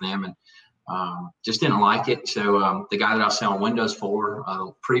and worked for them, and just didn't like it. So the guy that I was selling windows for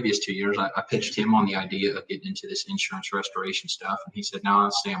the previous 2 years, I pitched him on the idea of getting into this insurance restoration stuff. And he said, no, I'll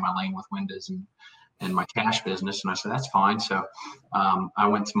stay in my lane with windows and my cash business. And I said, that's fine. So I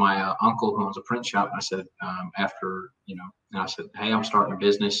went to my uncle who owns a print shop, and I said, and I said, hey, I'm starting a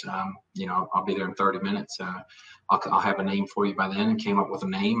business. I'll be there in 30 minutes. I'll have a name for you by then, and came up with a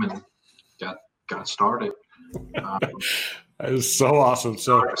name and got started. That is so awesome.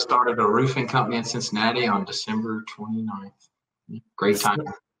 So I started a roofing company in Cincinnati on December 29th. Great time.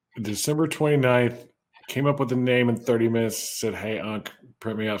 December 29th, came up with a name in 30 minutes, said, hey, Unc,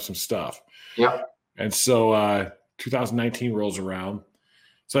 print me up some stuff. Yep. And so 2019 rolls around.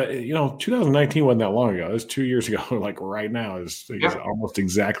 So, 2019 wasn't that long ago. It was 2 years ago. Like right now is almost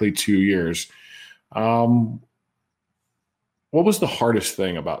exactly 2 years. What was the hardest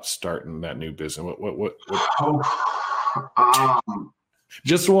thing about starting that new business? What?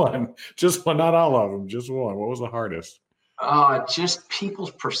 Just one, not all of them, just one. What was the hardest? Just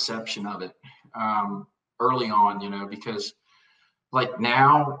people's perception of it early on, because like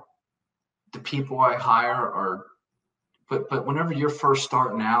now the people I hire are, but whenever you're first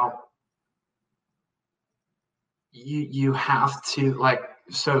starting out, you have to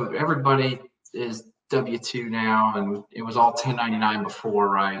so everybody is W-2 now, and it was all 1099 before,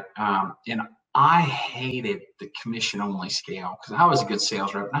 right? And I hated the commission only scale because I was a good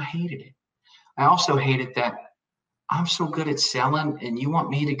sales rep, and I hated it. I also hated that I'm so good at selling, and you want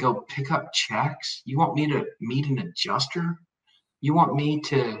me to go pick up checks? You want me to meet an adjuster? You want me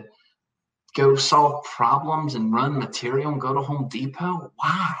to go solve problems and run material and go to Home Depot?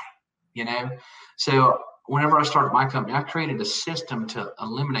 Why? So whenever I started my company, I created a system to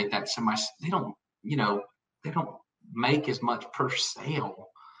eliminate that. So they don't make as much per sale,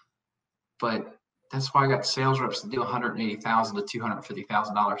 but that's why I got sales reps to do $180,000 to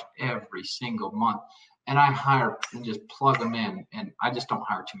 $250,000 every single month. And I hire and just plug them in, and I just don't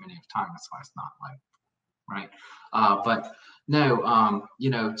hire too many at a time. That's why it's not right. But no,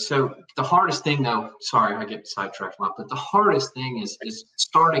 so the hardest thing though, sorry, I get sidetracked a lot, but the hardest thing is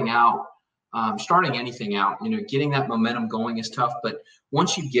starting out, starting anything out, getting that momentum going is tough. But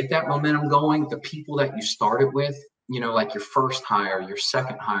once you get that momentum going, the people that you started with, like your first hire, your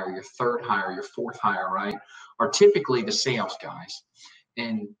second hire, your third hire, your fourth hire, right, are typically the sales guys.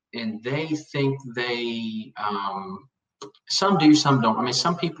 And they think some do, some don't. I mean,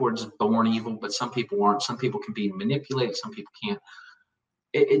 some people are just born evil, but some people aren't. Some people can be manipulated, some people can't.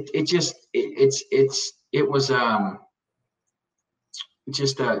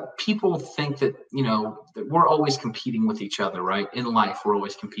 People think that, that we're always competing with each other, right? In life, we're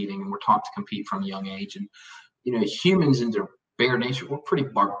always competing, and we're taught to compete from a young age. And, humans in their bare nature, we're pretty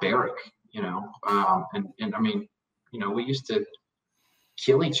barbaric, and I mean, we used to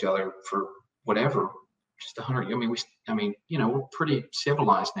kill each other for whatever, just 100. We're pretty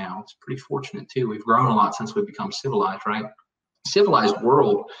civilized now. It's pretty fortunate too. We've grown a lot since we've become civilized, right? Civilized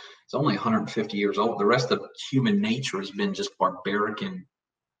world is only 150 years old. The rest of human nature has been just barbaric and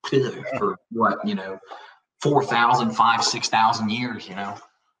for 4,000, 5,000, 6,000 years,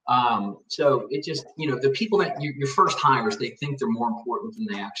 So it just, the people that your first hires, they think they're more important than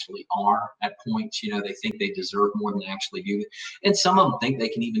they actually are at points. They think they deserve more than they actually do. And some of them think they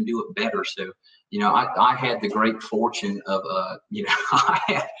can even do it better. So, I had the great fortune of,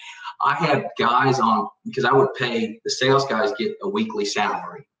 I had guys on, because I would pay, the sales guys get a weekly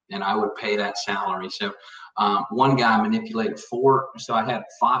salary, and I would pay that salary. So one guy manipulated 4. So I had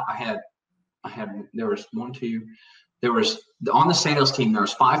 5, there was on the sales team, there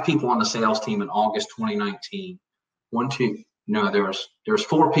was 5 people on the sales team in August 2019. There was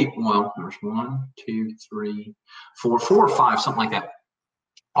 4 people. Well, there was 1, 2, 3, 4 or 5, something like that.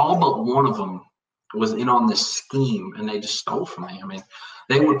 All but one of them was in on this scheme, and they just stole from me. I mean,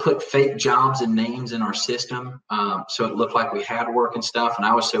 they would put fake jobs and names in our system, so it looked like we had work and stuff. And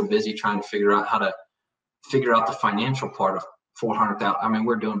I was so busy trying to figure out the financial part of 400,000. I mean,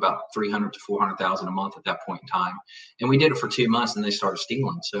 we're doing about 300 to 400,000 a month at that point in time. And we did it for 2 months and they started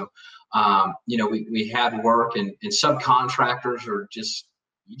stealing. So, we had work, and subcontractors are you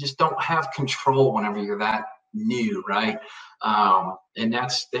just don't have control whenever you're that new. Right. And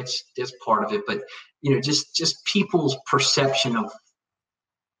that's part of it. But, just people's perception of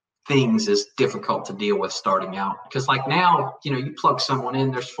things is difficult to deal with starting out, because like now, you plug someone in,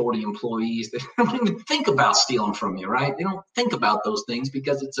 there's 40 employees. They don't even think about stealing from you, right? They don't think about those things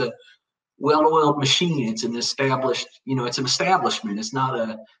because it's a well-oiled machine. It's an established, it's an establishment. It's not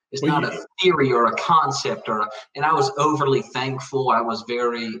a theory or a concept and I was overly thankful. I was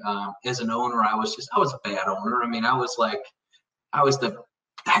very, as an owner, I was a bad owner. I mean,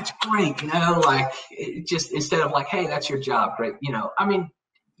 that's great, like it just, instead of like, hey, that's your job, great. I mean,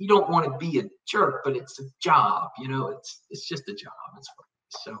 you don't want to be a jerk, but it's a job, it's just a job.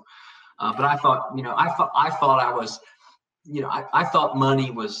 So, but I thought, I thought money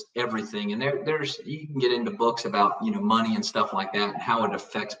was everything. And there's, you can get into books about, money and stuff like that and how it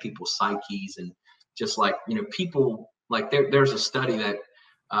affects people's psyches. And just like, people, like there's a study that,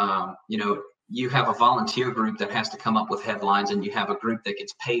 you have a volunteer group that has to come up with headlines, and you have a group that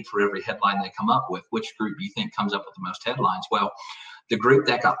gets paid for every headline they come up with. Which group do you think comes up with the most headlines? Well, the group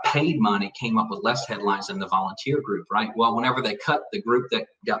that got paid money came up with less headlines than the volunteer group, right? Well, whenever they cut the group that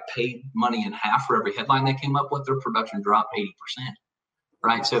got paid money in half for every headline they came up with, their production dropped 80%,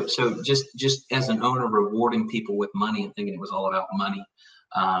 right? So just as an owner, rewarding people with money and thinking it was all about money,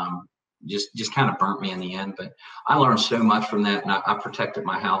 just kind of burnt me in the end. But I learned so much from that, and I protected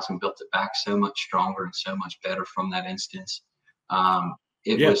my house and built it back so much stronger and so much better from that instance.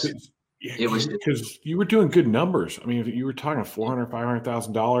 It was because you were doing good numbers. I mean, if you were talking $400,000,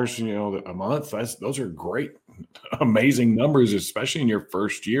 $500,000, a month, those are great, amazing numbers, especially in your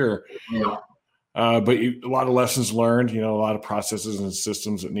first year. Yeah. But a lot of lessons learned, a lot of processes and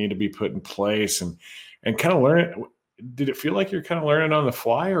systems that need to be put in place, and kind of learn it. Did it feel like you're kind of learning on the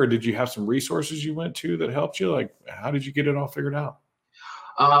fly, or did you have some resources you went to that helped you? Like, how did you get it all figured out?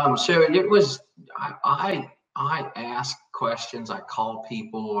 So it was, I ask questions, I call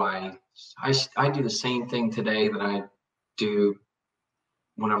people, I do the same thing today that I do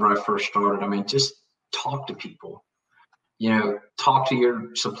whenever I first started. I mean, just talk to people, talk to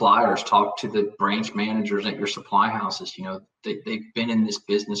your suppliers, talk to the branch managers at your supply houses. They've been in this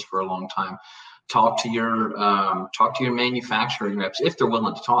business for a long time. Talk to your manufacturing reps if they're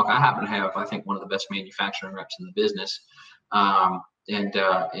willing to talk. I happen to have, I think, one of the best manufacturing reps in the business. And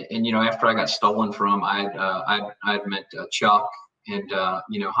after I got stolen from, I'd met Chuck and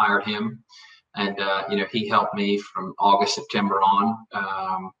hired him, and he helped me from August, September on,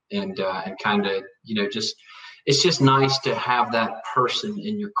 and kind of it's just nice to have that person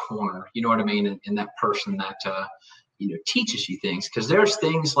in your corner. You know what I mean? And that person that teaches you things, because there's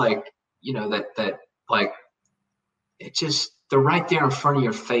things like that like it just, they're right there in front of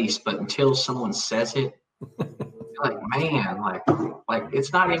your face, but until someone says it, you're like, man, like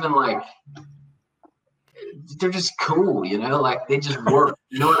it's not even like they're just cool, like they just work.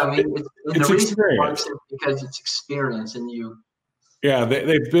 You know what I mean? It's the experience. Reason because it's experience, and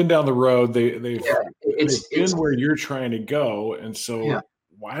they've been down the road. They've been it's where you're trying to go, and so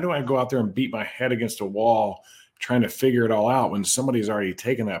why do I go out there and beat my head against a wall trying to figure it all out when somebody's already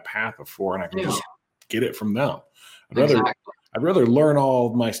taken that path before, and I can just get it from them? I'd rather learn all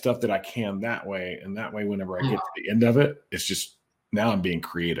of my stuff that I can that way, and that way whenever I get to the end of it, it's just now I'm being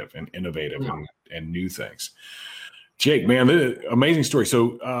creative and innovative and new things. Jake, man, amazing story.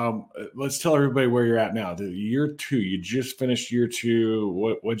 So let's tell everybody where you're at now. Year 2, you just finished year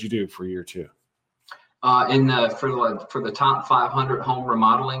 2. What'd you do for year 2? For the top 500 home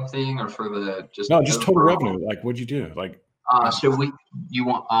remodeling thing, or for the just total revenue. Like, what'd you do? Like, so we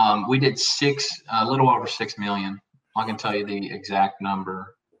did a little over 6 million. I can tell you the exact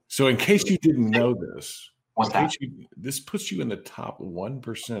number. So in case you didn't know this, this puts you in the top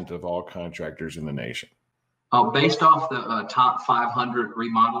 1% of all contractors in the nation. Based off the top 500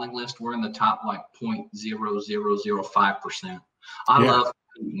 remodeling list, we're in the top like 0.0005%. I love,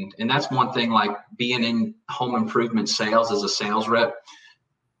 and that's one thing, like being in home improvement sales as a sales rep,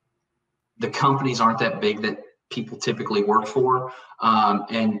 the companies aren't that big that people typically work for.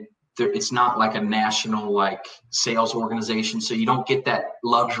 And it's not like a national like sales organization, so you don't get that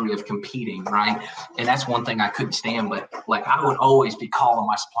luxury of competing, right? And that's one thing I couldn't stand. But like I would always be calling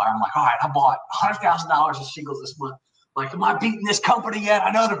my supplier. I'm like, all right, I bought $100,000 of shingles this month. Like, am I beating this company yet?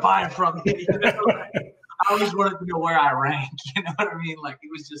 I know they're buying from me. I always wanted to know where I rank. You know what I mean? Like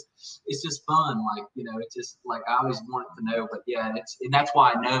it's just fun. Like it's just like I always wanted to know. But yeah, and that's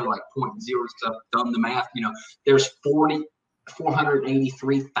why I know like 0.0 because I've done the math. There's 40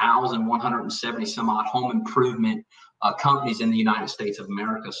 483,170 some odd home improvement companies in the United States of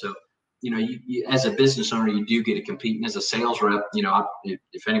America. So, you as a business owner, you do get to compete. And as a sales rep,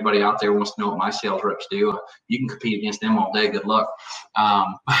 if anybody out there wants to know what my sales reps do, you can compete against them all day. Good luck.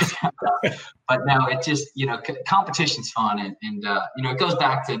 But no, it just, competition's fun. And it goes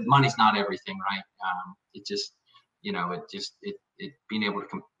back to money's not everything, right? It just, being able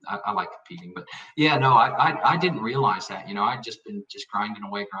to, I like competing, but yeah, no, I didn't realize that, I'd just been grinding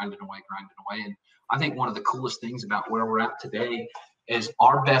away. And I think one of the coolest things about where we're at today is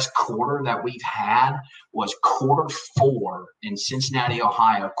our best quarter that we've had was Q4 in Cincinnati,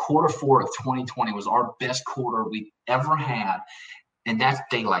 Ohio. Q4 of 2020 was our best quarter we've ever had. And that's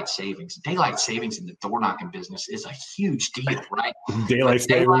daylight savings. Daylight savings in the door knocking business is a huge deal, right? Daylight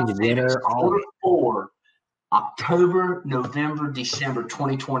savings, winter, Q4, October, November, December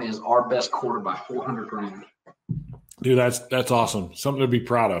 2020 is our best quarter by $400,000. Dude, that's awesome. Something to be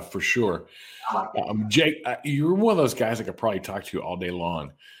proud of for sure. Jake, you're one of those guys I could probably talk to you all day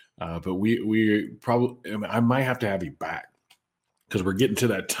long, but we probably, I might have to have you back because we're getting to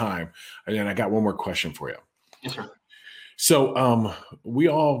that time. And I got one more question for you. Yes, sir. So we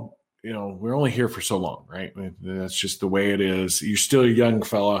all, we're only here for so long, right? That's just the way it is. You're still a young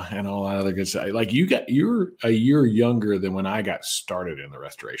fella and all that other good stuff. Like you're a year younger than when I got started in the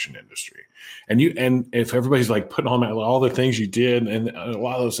restoration industry. And if everybody's like putting on all the things you did, and a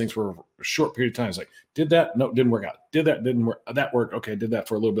lot of those things were a short period of time. It's like, did that? No, didn't work out. Did that? Didn't work. That worked. Okay. Did that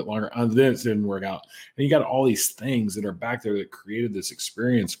for a little bit longer. Then it didn't work out. And you got all these things that are back there that created this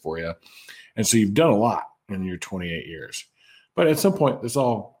experience for you. And so you've done a lot in your 28 years. But at some point, this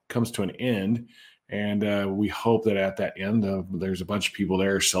all comes to an end, and we hope that at that end, there's a bunch of people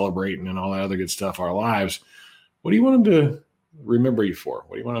there celebrating and all that other good stuff. Our lives. What do you want them to remember you for?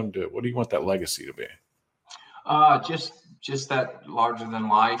 What do you want them to? What do you want that legacy to be? Just that larger than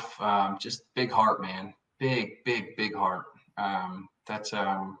life. Just big heart, man. Big heart. That's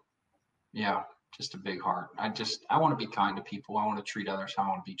just a big heart. I want to be kind to people. I want to treat others how I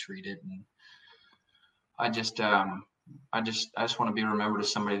want to be treated, and I just want to be remembered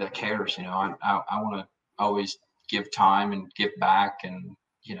as somebody that cares. I want to always give time and give back. And,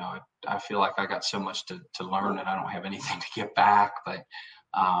 I feel like I got so much to learn and I don't have anything to give back. But,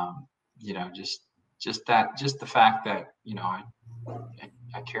 just the fact that,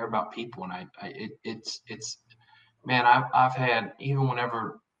 I care about people, and I've had, even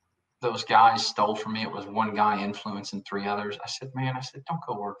whenever those guys stole from me, it was one guy influencing three others. I said, don't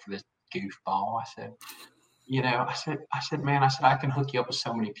go work for this goofball. I said, man, I can hook you up with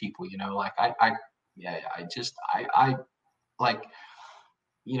so many people,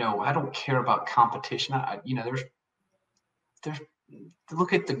 I don't care about competition. There's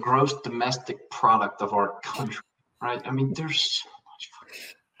look at the gross domestic product of our country, right? I mean, there's so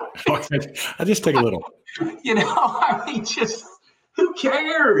much. I just take a little, just who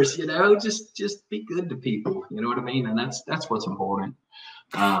cares, just be good to people. You know what I mean? And that's what's important.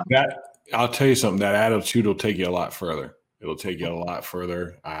 I'll tell you something, that attitude will take you a lot further. It'll take you a lot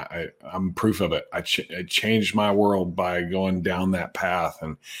further. I'm proof of it. I changed my world by going down that path.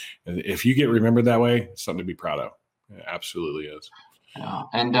 And if you get remembered that way, it's something to be proud of. It absolutely is. Yeah.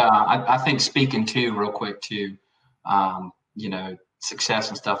 And I think speaking too, real quick too, success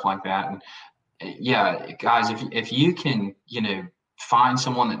and stuff like that. And yeah, guys, if you can, find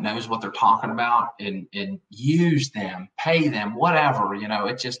someone that knows what they're talking about and use them, pay them, whatever,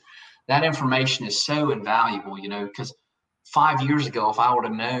 it just, that information is so invaluable, because 5 years ago, if I would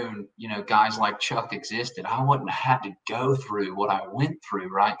have known, guys like Chuck existed, I wouldn't have had to go through what I went through,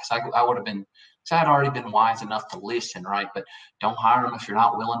 right? Because I would have been, because I had already been wise enough to listen, right? But don't hire them if you're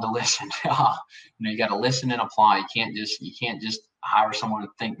not willing to listen. You got to listen and apply. You can't just hire someone to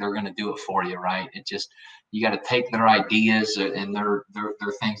think they're going to do it for you, right? You got to take their ideas and their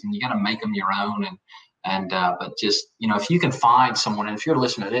things, and you got to make them your own. But just, if you can find someone, and if you're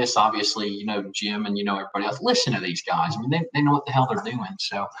listening to this, obviously, Jim and everybody else, listen to these guys. I mean, they know what the hell they're doing.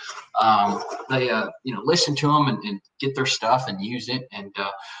 So they listen to them and get their stuff and use it. And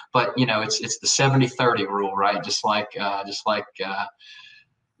but it's the 70-30 rule, right? Just like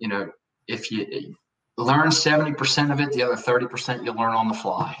if you learn 70% of it, the other 30% you'll learn on the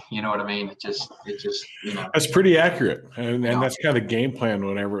fly. You know what I mean? It just That's pretty accurate. And that's kind of the game plan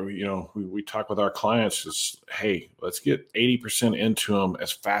whenever, we talk with our clients is, hey, let's get 80% into them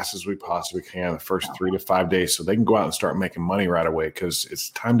as fast as we possibly can the first 3 to 5 days so they can go out and start making money right away, because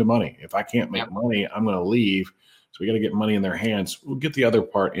it's time to money. If I can't make money, I'm going to leave. So we got to get money in their hands. We'll get the other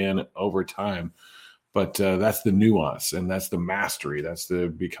part in over time. But that's the nuance, and that's the mastery. That's the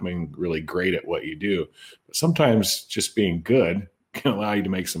becoming really great at what you do. But sometimes just being good can allow you to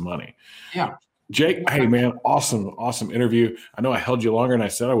make some money. Yeah. Jake, hey man, awesome interview. I know I held you longer than I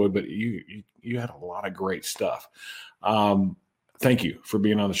said I would, but you had a lot of great stuff. Thank you for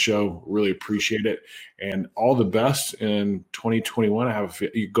being on the show. Really appreciate it, and all the best in 2021. I have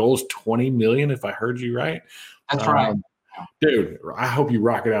your goals 20 million, if I heard you right. That's right. Dude, I hope you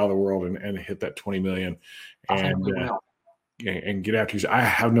rock it out of the world and hit that 20 million and get after you. I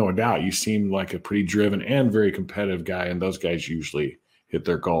have no doubt you seem like a pretty driven and very competitive guy, and those guys usually hit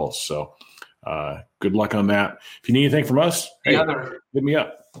their goals. So good luck on that. If you need anything from us, hit me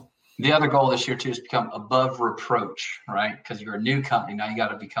up. The other goal this year too is to become above reproach, right? Because you're a new company. Now you got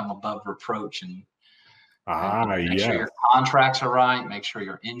to become above reproach and make sure your contracts are right, make sure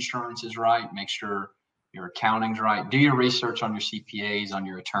your insurance is right, make sure your accounting's right. Do your research on your CPAs, on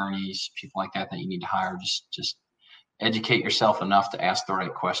your attorneys, people like that you need to hire. Just educate yourself enough to ask the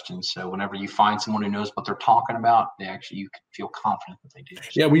right questions. So whenever you find someone who knows what they're talking about, you can feel confident that they do.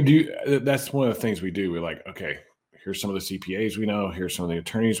 Yeah, we do. That's one of the things we do. We're like, okay, here's some of the CPAs we know. Here's some of the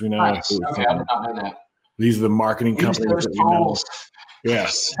attorneys we know. Nice. Okay, I did not know that. These are the marketing companies that we know. Yeah,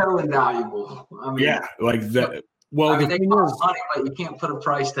 so invaluable. I mean, yeah, like that. Well, they cost money, but you can't put a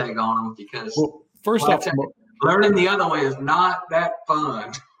price tag on them because. Well, first off, learning the other way is not that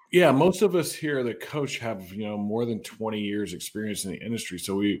fun. Yeah, most of us here that coach have more than 20 years experience in the industry,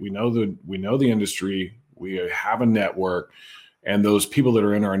 so we know the industry. We have a network, and those people that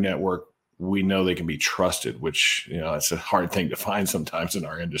are in our network, we know they can be trusted, which it's a hard thing to find sometimes in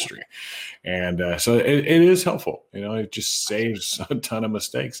our industry, and so it is helpful. It just saves a ton of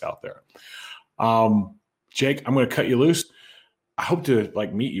mistakes out there. Jake, I'm going to cut you loose. I hope to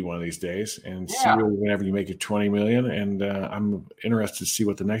meet you one of these days and see whenever you make it 20 million. And I'm interested to see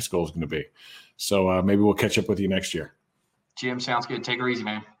what the next goal is going to be. So maybe we'll catch up with you next year. Jim, sounds good. Take her easy,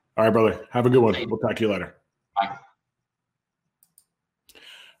 man. All right, brother. Have a good one. We'll talk to you later. Bye.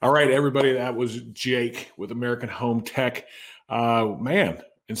 All right, everybody. That was Jake with American Home Tech. Man,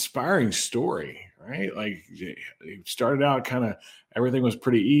 inspiring story, right? Like he started out kind of everything was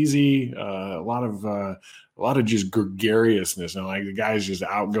pretty easy. A lot of just gregariousness, and like the guy's just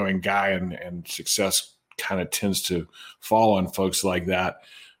outgoing guy, and success kind of tends to fall on folks like that.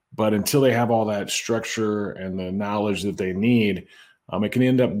 But until they have all that structure and the knowledge that they need, it can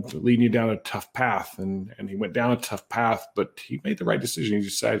end up leading you down a tough path. And he went down a tough path, but he made the right decision. He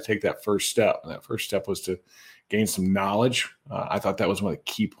decided to take that first step, and that first step was to gain some knowledge. I thought that was one of the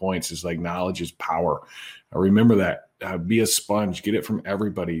key points, is like knowledge is power. Remember that. Be a sponge. Get it from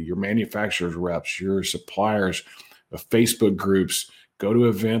everybody, your manufacturer's reps, your suppliers, the Facebook groups. Go to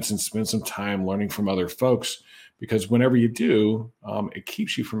events and spend some time learning from other folks, because whenever you do, it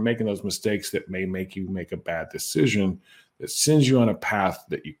keeps you from making those mistakes that may make you make a bad decision that sends you on a path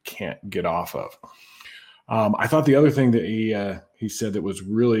that you can't get off of. I thought the other thing that he said that was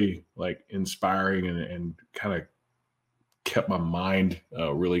really inspiring and kind of kept my mind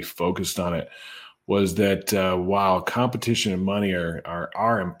really focused on it was that while competition and money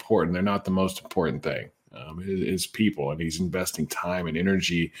are important, they're not the most important thing. Is people, and he's investing time and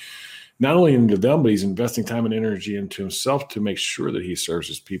energy not only into them, but he's investing time and energy into himself to make sure that he serves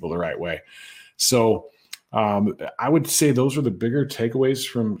his people the right way. So I would say those are the bigger takeaways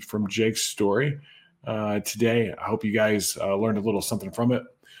from Jake's story today. I hope you guys learned a little something from it.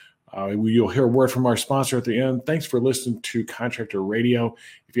 You'll hear a word from our sponsor at the end. Thanks for listening to Contractor Radio.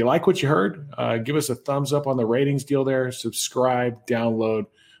 If you like what you heard, give us a thumbs up on the ratings deal there. Subscribe, download.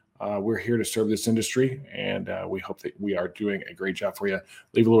 We're here to serve this industry, and we hope that we are doing a great job for you.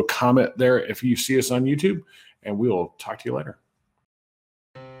 Leave a little comment there if you see us on YouTube, and we will talk to you later.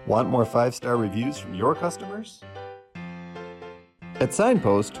 Want more 5-star reviews from your customers? At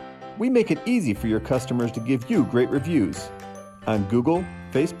Signpost, we make it easy for your customers to give you great reviews on Google,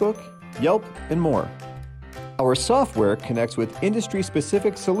 Facebook, Yelp, and more. Our software connects with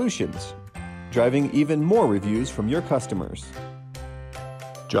industry-specific solutions, driving even more reviews from your customers.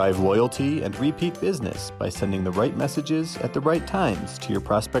 Drive loyalty and repeat business by sending the right messages at the right times to your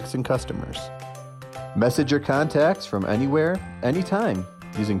prospects and customers. Message your contacts from anywhere, anytime,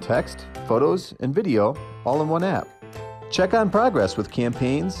 using text, photos, and video all in one app. Check on progress with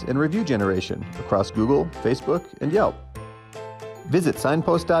campaigns and review generation across Google, Facebook, and Yelp. Visit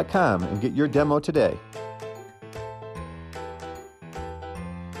signpost.com and get your demo today.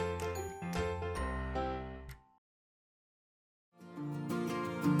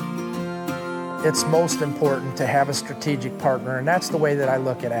 it's most important to have a strategic partner, and that's the way that I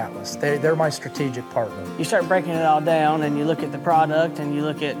look at Atlas. They're my strategic partner. You start breaking it all down and you look at the product and you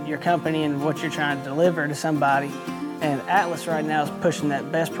look at your company and what you're trying to deliver to somebody, and Atlas right now is pushing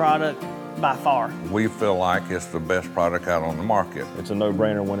that best product by far. We feel like it's the best product out on the market. It's a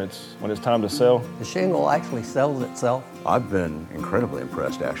no-brainer when it's time to sell. The shingle actually sells itself. I've been incredibly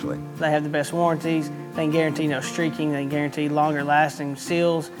impressed, actually. They have the best warranties. They can guarantee no streaking. They can guarantee longer lasting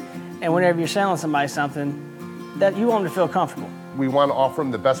seals. And whenever you're selling somebody something, that you want them to feel comfortable. We want to offer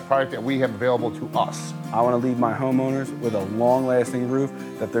them the best product that we have available to us. I want to leave my homeowners with a long-lasting roof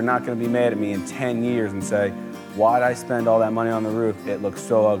that they're not going to be mad at me in 10 years and say, why'd I spend all that money on the roof? It looks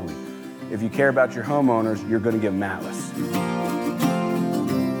so ugly. If you care about your homeowners, you're going to give them Atlas.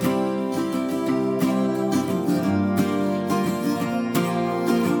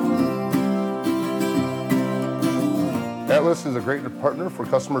 Atlas is a great partner for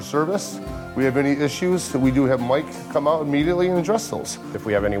customer service. We have any issues, we do have Mike come out immediately and address those. If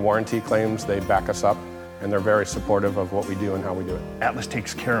we have any warranty claims, they back us up, and they're very supportive of what we do and how we do it. Atlas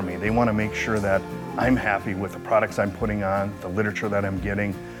takes care of me. They want to make sure that I'm happy with the products I'm putting on, the literature that I'm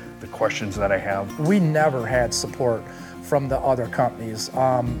getting, the questions that I have. We never had support from the other companies,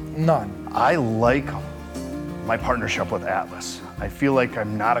 none. I like my partnership with Atlas. I feel like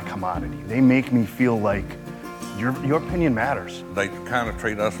I'm not a commodity. They make me feel like your opinion matters. They kind of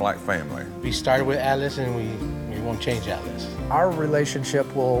treat us like family. We started with Atlas and we won't change Atlas. Our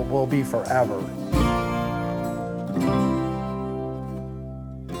relationship will be forever.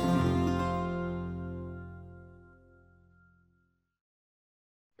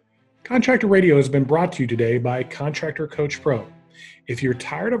 Contractor Radio has been brought to you today by Contractor Coach Pro. If you're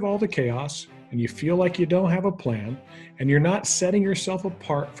tired of all the chaos and you feel like you don't have a plan and you're not setting yourself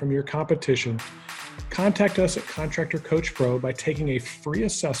apart from your competition, contact us at Contractor Coach Pro by taking a free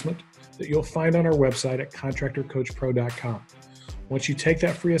assessment that you'll find on our website at contractorcoachpro.com. Once you take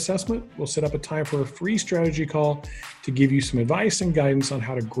that free assessment, we'll set up a time for a free strategy call to give you some advice and guidance on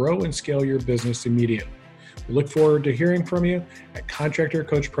how to grow and scale your business immediately. We look forward to hearing from you at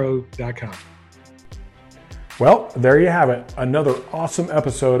contractorcoachpro.com. Well, there you have it, another awesome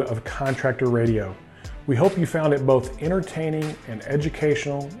episode of Contractor Radio. We hope you found it both entertaining and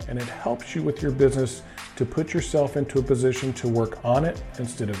educational, and it helps you with your business to put yourself into a position to work on it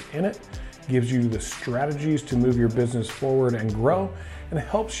instead of in it, gives you the strategies to move your business forward and grow, and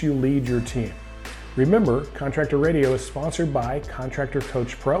helps you lead your team. Remember, Contractor Radio is sponsored by Contractor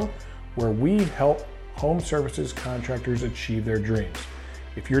Coach Pro, where we help home services contractors achieve their dreams.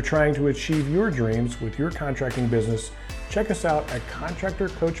 If you're trying to achieve your dreams with your contracting business, check us out at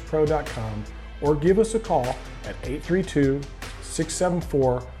contractorcoachpro.com or give us a call at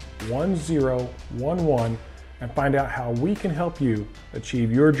 832-674-1011 and find out how we can help you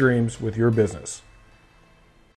achieve your dreams with your business.